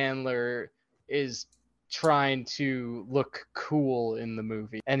Adam Sandler is trying to look cool in the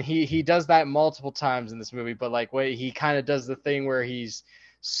movie, and he does that multiple times in this movie, but like he kind of does the thing where he's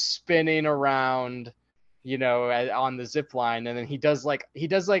spinning around, you know, on the zip line, and then he does like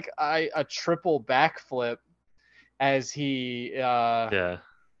a triple backflip as he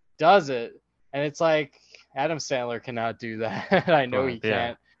does it, and it's like, Adam Sandler cannot do that. I know he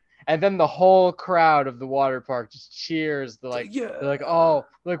can't. And then the whole crowd of the water park just cheers. They're like, oh,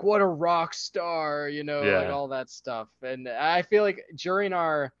 like what a rock star, you know, like all that stuff. And I feel like during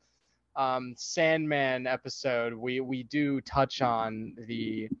our Sandman episode, we do touch on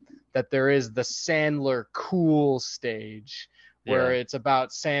that there is the Sandler cool stage where it's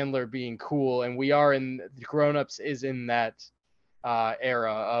about Sandler being cool, and we are in Grown Ups is in that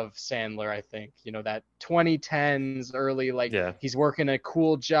era of Sandler, I think, you know, that 2010s early, like he's working a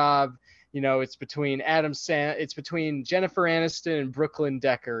cool job, you know, it's between it's between Jennifer Aniston and Brooklyn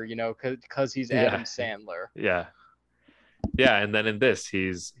Decker, you know, because he's Adam Sandler. And then in this,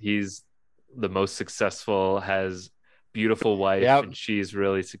 he's the most successful, has beautiful wife, and she's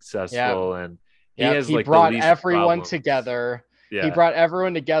really successful, and he brought everyone together. He brought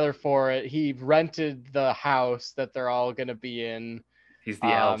everyone together for it. He rented the house that they're all going to be in. He's the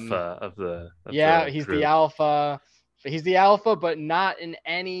alpha of the he's the alpha. He's the alpha, but not in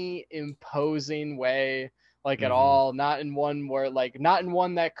any imposing way, like at all. Not in one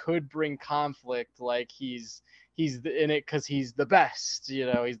that could bring conflict. Like he's in it because he's the best. You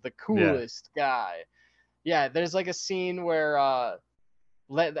know, he's the coolest guy. Yeah, there's like a scene where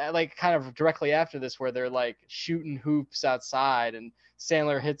like kind of directly after this where they're like shooting hoops outside and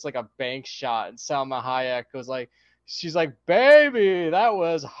Sandler hits like a bank shot and Salma Hayek goes like, she's like, baby, that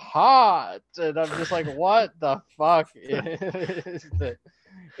was hot. And I'm just like, what the fuck is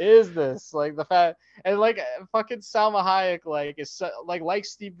this? Like the fact, and like fucking Salma Hayek like is like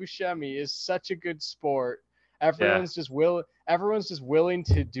Steve Buscemi is such a good sport. Everyone's just willing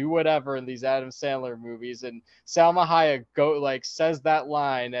to do whatever in these Adam Sandler movies, and Salma Hayek says that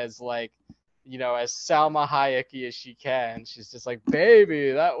line as like, you know, as Salma Hayek-y as she can. She's just like,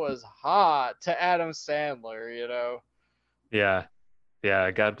 baby, that was hot, to Adam Sandler, you know. Yeah,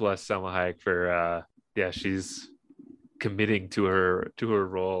 God bless Salma Hayek for she's committing to her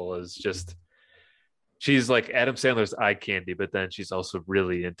role as just, she's like Adam Sandler's eye candy, but then she's also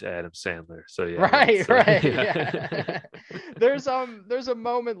really into Adam Sandler. So right. Yeah. There's a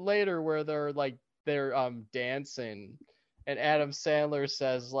moment later where they're dancing, and Adam Sandler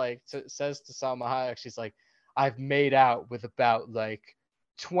says says to Salma Hayek, she's like, I've made out with about like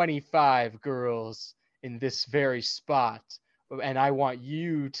 25 girls in this very spot, and I want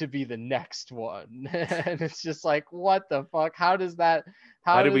you to be the next one. And it's just like, what the fuck? How does that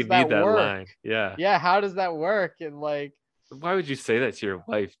Why do we need that work? line? Yeah. Yeah, how does that work? And like, Why would you say that to your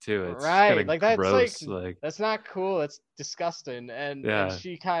wife too? It's right, kinda like that's gross. like that's not cool. That's disgusting. And Yeah.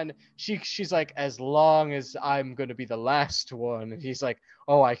 she's like, as long as I'm gonna be the last one. And he's like,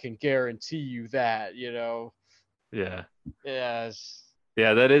 oh, I can guarantee you that, you know. Yeah. Yeah.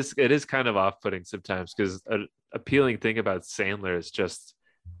 Yeah, it is kind of off-putting sometimes, because an appealing thing about Sandler is just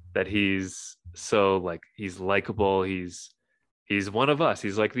that he's so like, he's likable, he's one of us,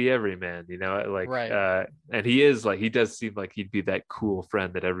 he's like the everyman, you know, like Right. And he does seem like he'd be that cool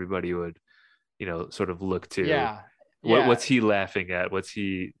friend that everybody would, you know, sort of look to. Yeah. What's he laughing at? What's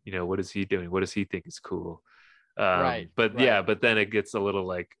he, you know, what is he doing? What does he think is cool? Right. But right. yeah, but then it gets a little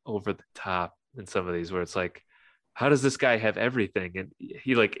like over the top in some of these, where it's like, how does this guy have everything? And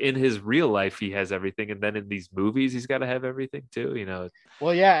he, like, in his real life he has everything, and then in these movies he's got to have everything too, you know.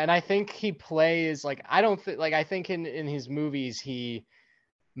 Well, yeah, and I think he plays like, I don't think, like, I think in his movies he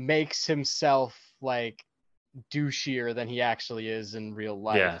makes himself like douchier than he actually is in real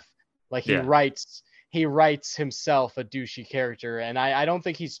life. Yeah. Like Yeah. he writes himself a douchey character, and I don't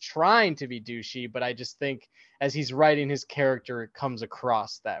think he's trying to be douchey, but I just think as he's writing his character, it comes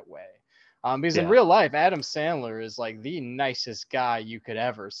across that way. Because in Yeah. real life, Adam Sandler is like the nicest guy you could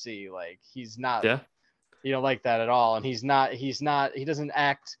ever see. Like, he's not, Yeah. you know, like that at all. And he doesn't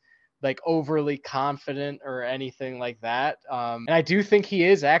act like overly confident or anything like that. And I do think he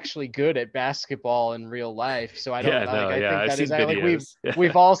is actually good at basketball in real life. So I don't Yeah, like, no, I yeah, think I've that seen is like videos. Yeah.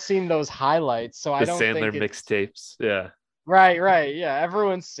 we've all seen those highlights. So I The don't Sandler think it's mixtapes. Yeah. right. Yeah,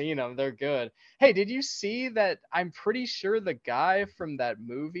 everyone's seen them. They're good. Hey, did you see that? I'm pretty sure the guy from that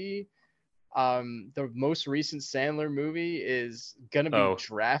movie, the most recent Sandler movie, is gonna be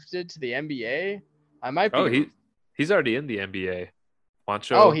drafted to the NBA. I might be. Oh, he's already in the NBA.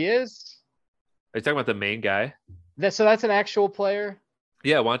 Juancho. Oh, he is. Are you talking about the main guy? So that's an actual player.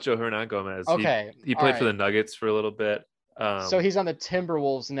 Yeah, Juancho Hernan Gomez. Okay, He played for the alright. Nuggets for a little bit. So he's on the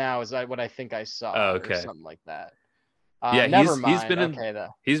Timberwolves now. Is that what I think I saw? Oh, okay. Or something like that. Yeah, never he's mind. been in Okay,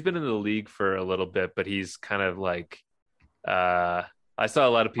 though. he's been in the league for a little bit, but he's kind of like, I saw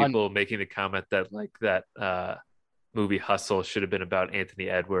a lot of people making the comment that like that movie Hustle should have been about Anthony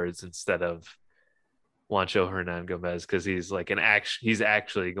Edwards instead of Juancho Hernan Gomez, because he's like he's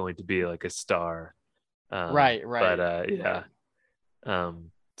actually going to be like a star. Right. But yeah.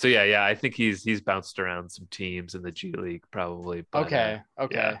 So yeah, I think he's bounced around some teams in the G League probably. But, Okay.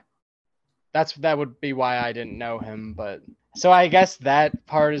 yeah. That would be why I didn't know him, but so I guess that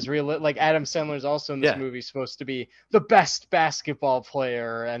part is real. Like, Adam Sandler is also in this movie supposed to be the best basketball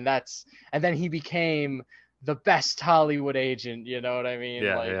player, and then he became the best Hollywood agent. You know what I mean?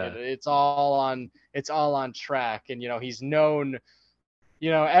 Yeah, like yeah. It's all on track, and you know he's known.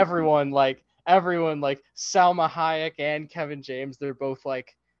 You know, everyone like Salma Hayek and Kevin James. They're both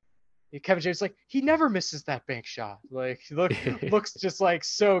like. Kevin James, like, he never misses that bank shot. Like, looks just like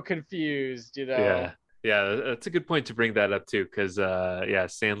so confused, you know. Yeah, that's a good point to bring that up too, because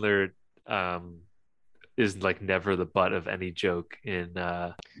Sandler is like never the butt of any joke in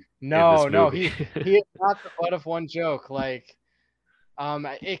this movie. he is not the butt of one joke. Like,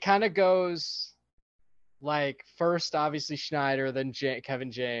 it kind of goes like, first obviously Schneider, then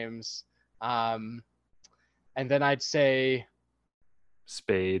Kevin James, and then I'd say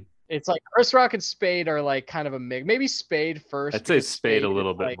Spade. It's like Chris Rock and Spade are like kind of a mix. Maybe Spade first. I'd say Spade a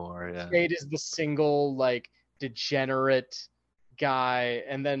little bit like, more. Yeah. Spade is the single like degenerate guy,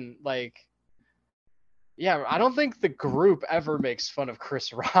 and then like, yeah, I don't think the group ever makes fun of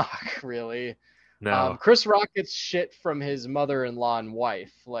Chris Rock really. No. Chris Rock gets shit from his mother-in-law and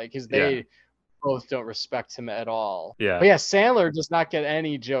wife, like, because they both don't respect him at all. Yeah. But yeah, Sandler does not get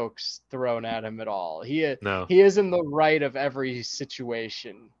any jokes thrown at him at all. He is in the right of every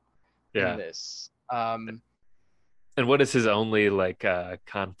situation. In this. And what is his only like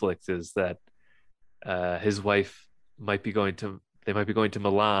conflict is that his wife might be going to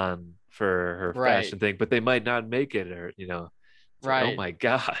Milan for her fashion thing, but they might not make it, or you know. Right. Like, oh my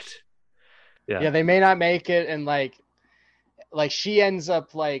god. Yeah, they may not make it, and like she ends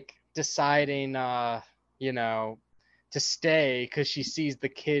up like deciding you know, to stay because she sees the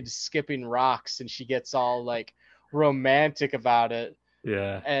kids skipping rocks and she gets all like romantic about it.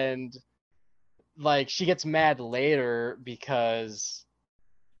 Yeah. And like she gets mad later because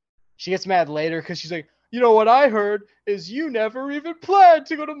she's like, you know what I heard is you never even planned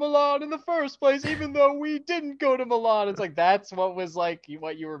to go to Milan in the first place, even though we didn't go to Milan. It's like, that's what was like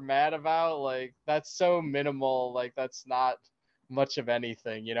what you were mad about. Like, that's so minimal. Like, that's not much of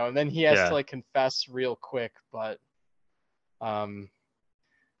anything, you know. And then he has to like confess real quick, but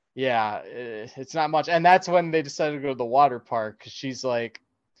yeah, it's not much. And that's when they decided to go to the water park, because she's like,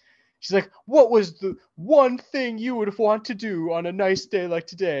 what was the one thing you would want to do on a nice day like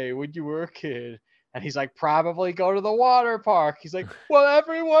today when you were a kid? And he's like, probably go to the water park. He's like, well,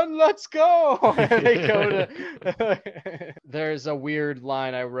 everyone, let's go. And they go to. There's a weird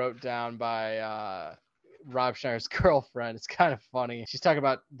line I wrote down by Rob Schneider's girlfriend. It's kind of funny. They're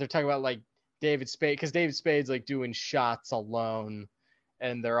talking about like David Spade, because David Spade's like doing shots alone.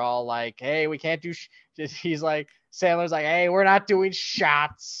 And they're all like, hey, we can't do. He's like, Sandler's like, hey, we're not doing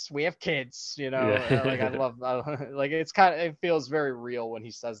shots. We have kids, you know. Yeah. Like, I love, like, it feels very real when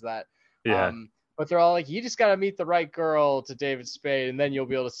he says that. Yeah. But they're all like, you just got to meet the right girl to David Spade, and then you'll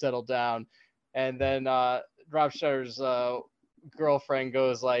be able to settle down. And then Rob Schneider's girlfriend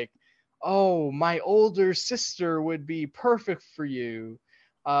goes like, oh, my older sister would be perfect for you.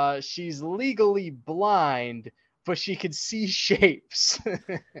 She's legally blind, but she can see shapes.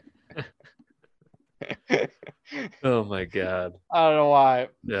 Oh my God. I don't know why.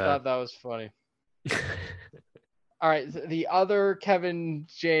 Yeah. I thought that was funny. All right, the other Kevin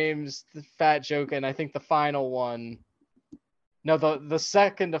James the fat joke, and I think the final one. No, the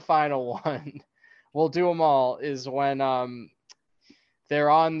second to final one. We'll do them all. Is when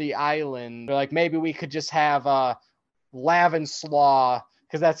they're on the island. They're like, maybe we could just have Lavenslaw,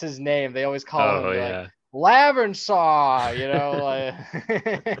 because that's his name. They always call him like Lavenslaw, you know,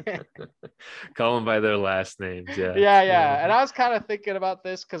 like call them by their last names. Yeah. Yeah. And I was kind of thinking about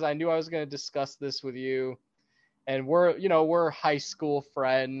this because I knew I was going to discuss this with you. And we're high school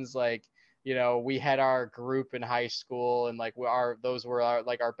friends. Like, you know, we had our group in high school, and like those were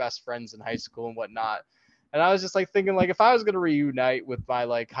our best friends in high school and whatnot. And I was just like thinking, like, if I was going to reunite with my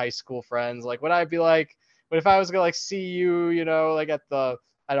like high school friends, like, would I be like, but if I was going to like see you, you know, like at a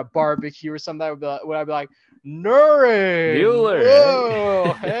barbecue or something, would I be like, Nuri Mueller,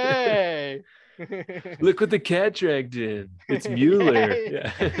 whoa, hey. Look what the cat dragged in. It's Mueller.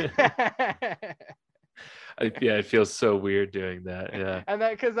 Yeah. Yeah, it feels so weird doing that. Yeah. And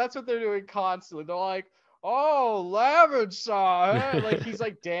that, because that's what they're doing constantly. They're like, oh, Lavenslaw. Like, he's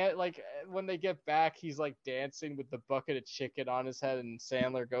like, like when they get back, he's like dancing with the bucket of chicken on his head, and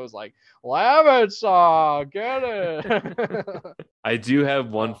Sandler goes like, Lavenslaw, get it. I do have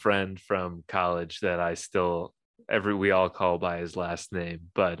one friend from college that I still we all call by his last name,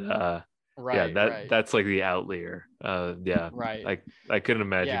 but right, yeah, that's like the outlier. Yeah, right. Like, I couldn't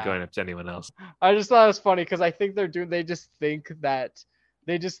imagine going up to anyone else. I just thought it was funny because I think they just think that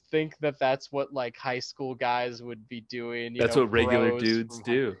that's what like high school guys would be doing. That's what regular dudes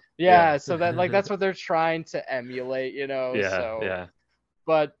do. Yeah, so that like that's what they're trying to emulate, you know. Yeah, so, yeah.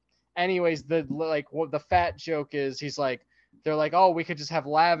 But anyways, the fat joke is they're like, oh, we could just have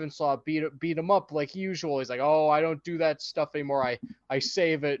Lavenslaw beat him up like usual. He's like, oh, I don't do that stuff anymore. I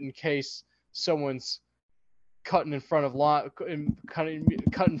save it in case someone's cutting in front of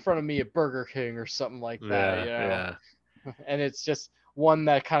me at Burger King or something like that. You know? Yeah. And it's just one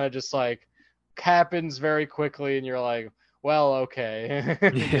that kind of just like happens very quickly, and you're like, well, okay.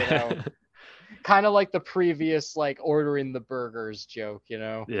 You know? Kind of like the previous like ordering the burgers joke, you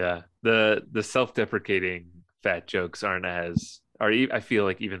know. Yeah, the self-deprecating fat jokes I feel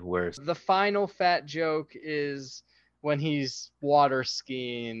like even worse. The final fat joke is when he's water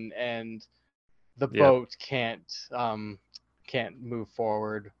skiing and the boat can't move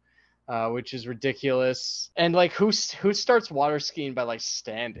forward, which is ridiculous. And like, who starts water skiing by like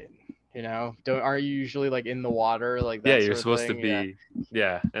standing? You know, aren't you usually like in the water? Like, that you're supposed to be.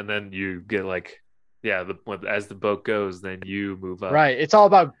 Yeah, and then you get like, as the boat goes, then you move up. Right, it's all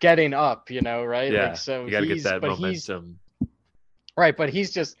about getting up, you know, right? Yeah, like, so you gotta get that momentum. Right, but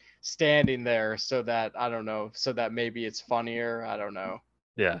he's just standing there so that maybe it's funnier. I don't know.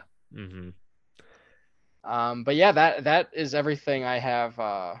 Yeah. Mm-hmm. But yeah, that is everything I have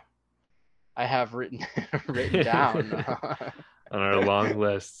written down on our long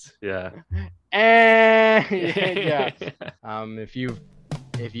lists. Yeah. And yeah.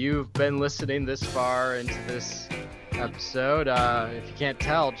 If you've been listening this far into this episode, if you can't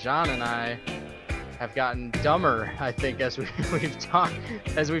tell, John and I have gotten dumber, I think, as we've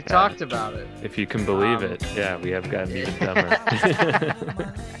talked about it. If you can believe it. Yeah, we have gotten even dumber.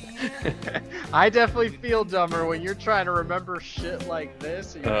 I definitely feel dumber when you're trying to remember shit like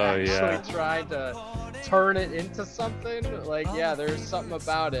this, and you're actually trying to turn it into something. Like, yeah, there's something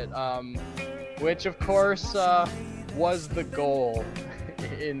about it. which of course was the goal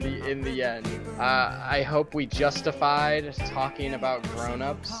in the end. I hope we justified talking about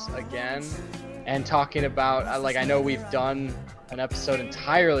Grown-Ups again, and talking about like, I know we've done an episode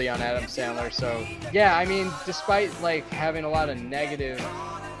entirely on Adam Sandler, so yeah, I mean, despite like having a lot of negative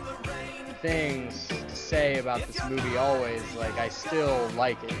things to say about this movie always, like, I still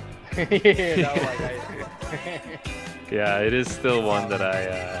like it. You know, like Yeah, it is still one that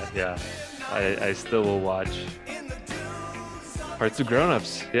I still will watch parts of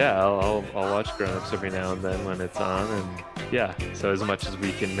Grown-Ups. Yeah, I'll watch Grown-Ups every now and then when it's on, and yeah, so as much as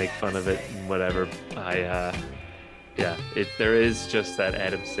we can make fun of it and whatever, there is just that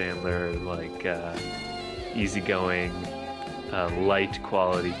Adam Sandler like easygoing, light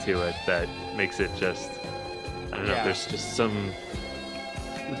quality to it that makes it just, I don't know, there's just some,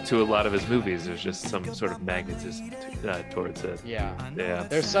 to a lot of his movies, there's just some sort of magnetism towards it. Yeah. Yeah.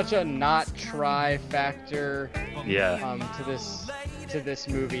 There's such a not try factor Yeah. to this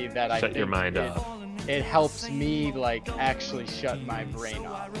movie that I Shut think your mind off. It helps me like actually shut my brain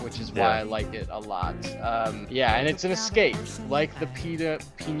off, which is why I like it a lot. Yeah, and it's an escape, like the Pina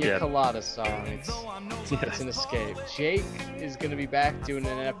Colada song. It's an escape. Jake is gonna be back doing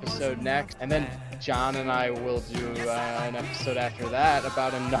an episode next, and then John and I will do an episode after that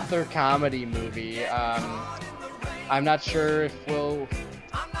about another comedy movie. I'm not sure if we'll.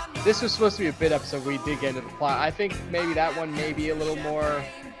 This was supposed to be a bit episode. We did get into the plot. I think maybe that one may be a little more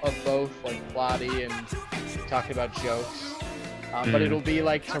of both, like plotty and talking about jokes. But it'll be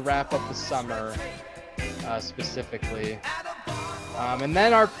like to wrap up the summer, specifically. And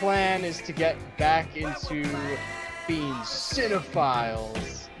then our plan is to get back into being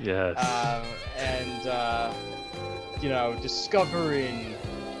cinephiles. Yes. And you know, discovering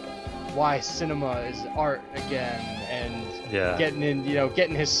why cinema is art again, and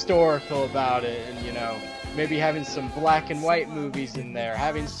getting historical about it, and you know, maybe having some black and white movies in there,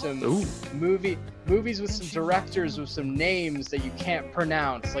 having some movies with some directors with some names that you can't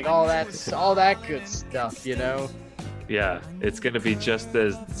pronounce, like all that good stuff, you know. Yeah, it's gonna be just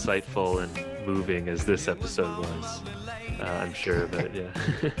as insightful and moving as this episode was, I'm sure. But yeah.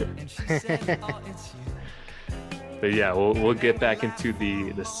 But yeah, we'll get back into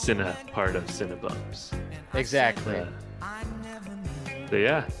the Cine part of Cinebums. Exactly.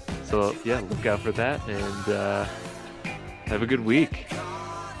 So yeah, look out for that, and have a good week.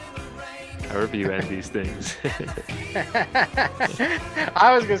 However you end these things.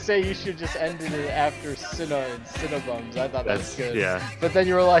 I was gonna say you should just end it after Cine and Cinebums. I thought that was good. Yeah. But then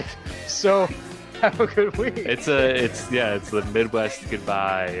you were like, so have a good week. It's the Midwest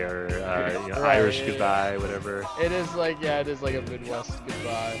goodbye, or Irish goodbye, whatever. It is like a Midwest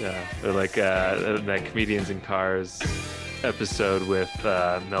goodbye. Yeah, or like that Comedians in Cars episode with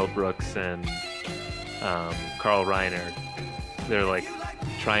Mel Brooks and Carl Reiner. They're like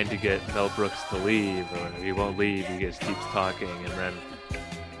trying to get Mel Brooks to leave, or he won't leave. He just keeps talking, and then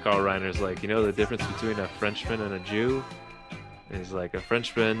Carl Reiner's like, you know the difference between a Frenchman and a Jew? And he's like, a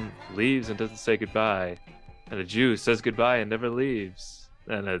Frenchman leaves and doesn't say goodbye, and a Jew says goodbye and never leaves.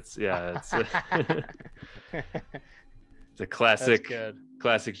 And it's it's a classic joke.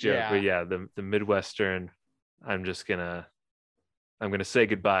 Yeah. But yeah, the Midwestern, I'm gonna say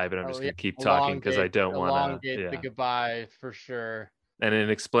goodbye, but I'm just gonna keep talking because I don't want to the goodbye for sure. And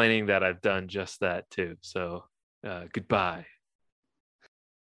in explaining that, I've done just that too. So goodbye.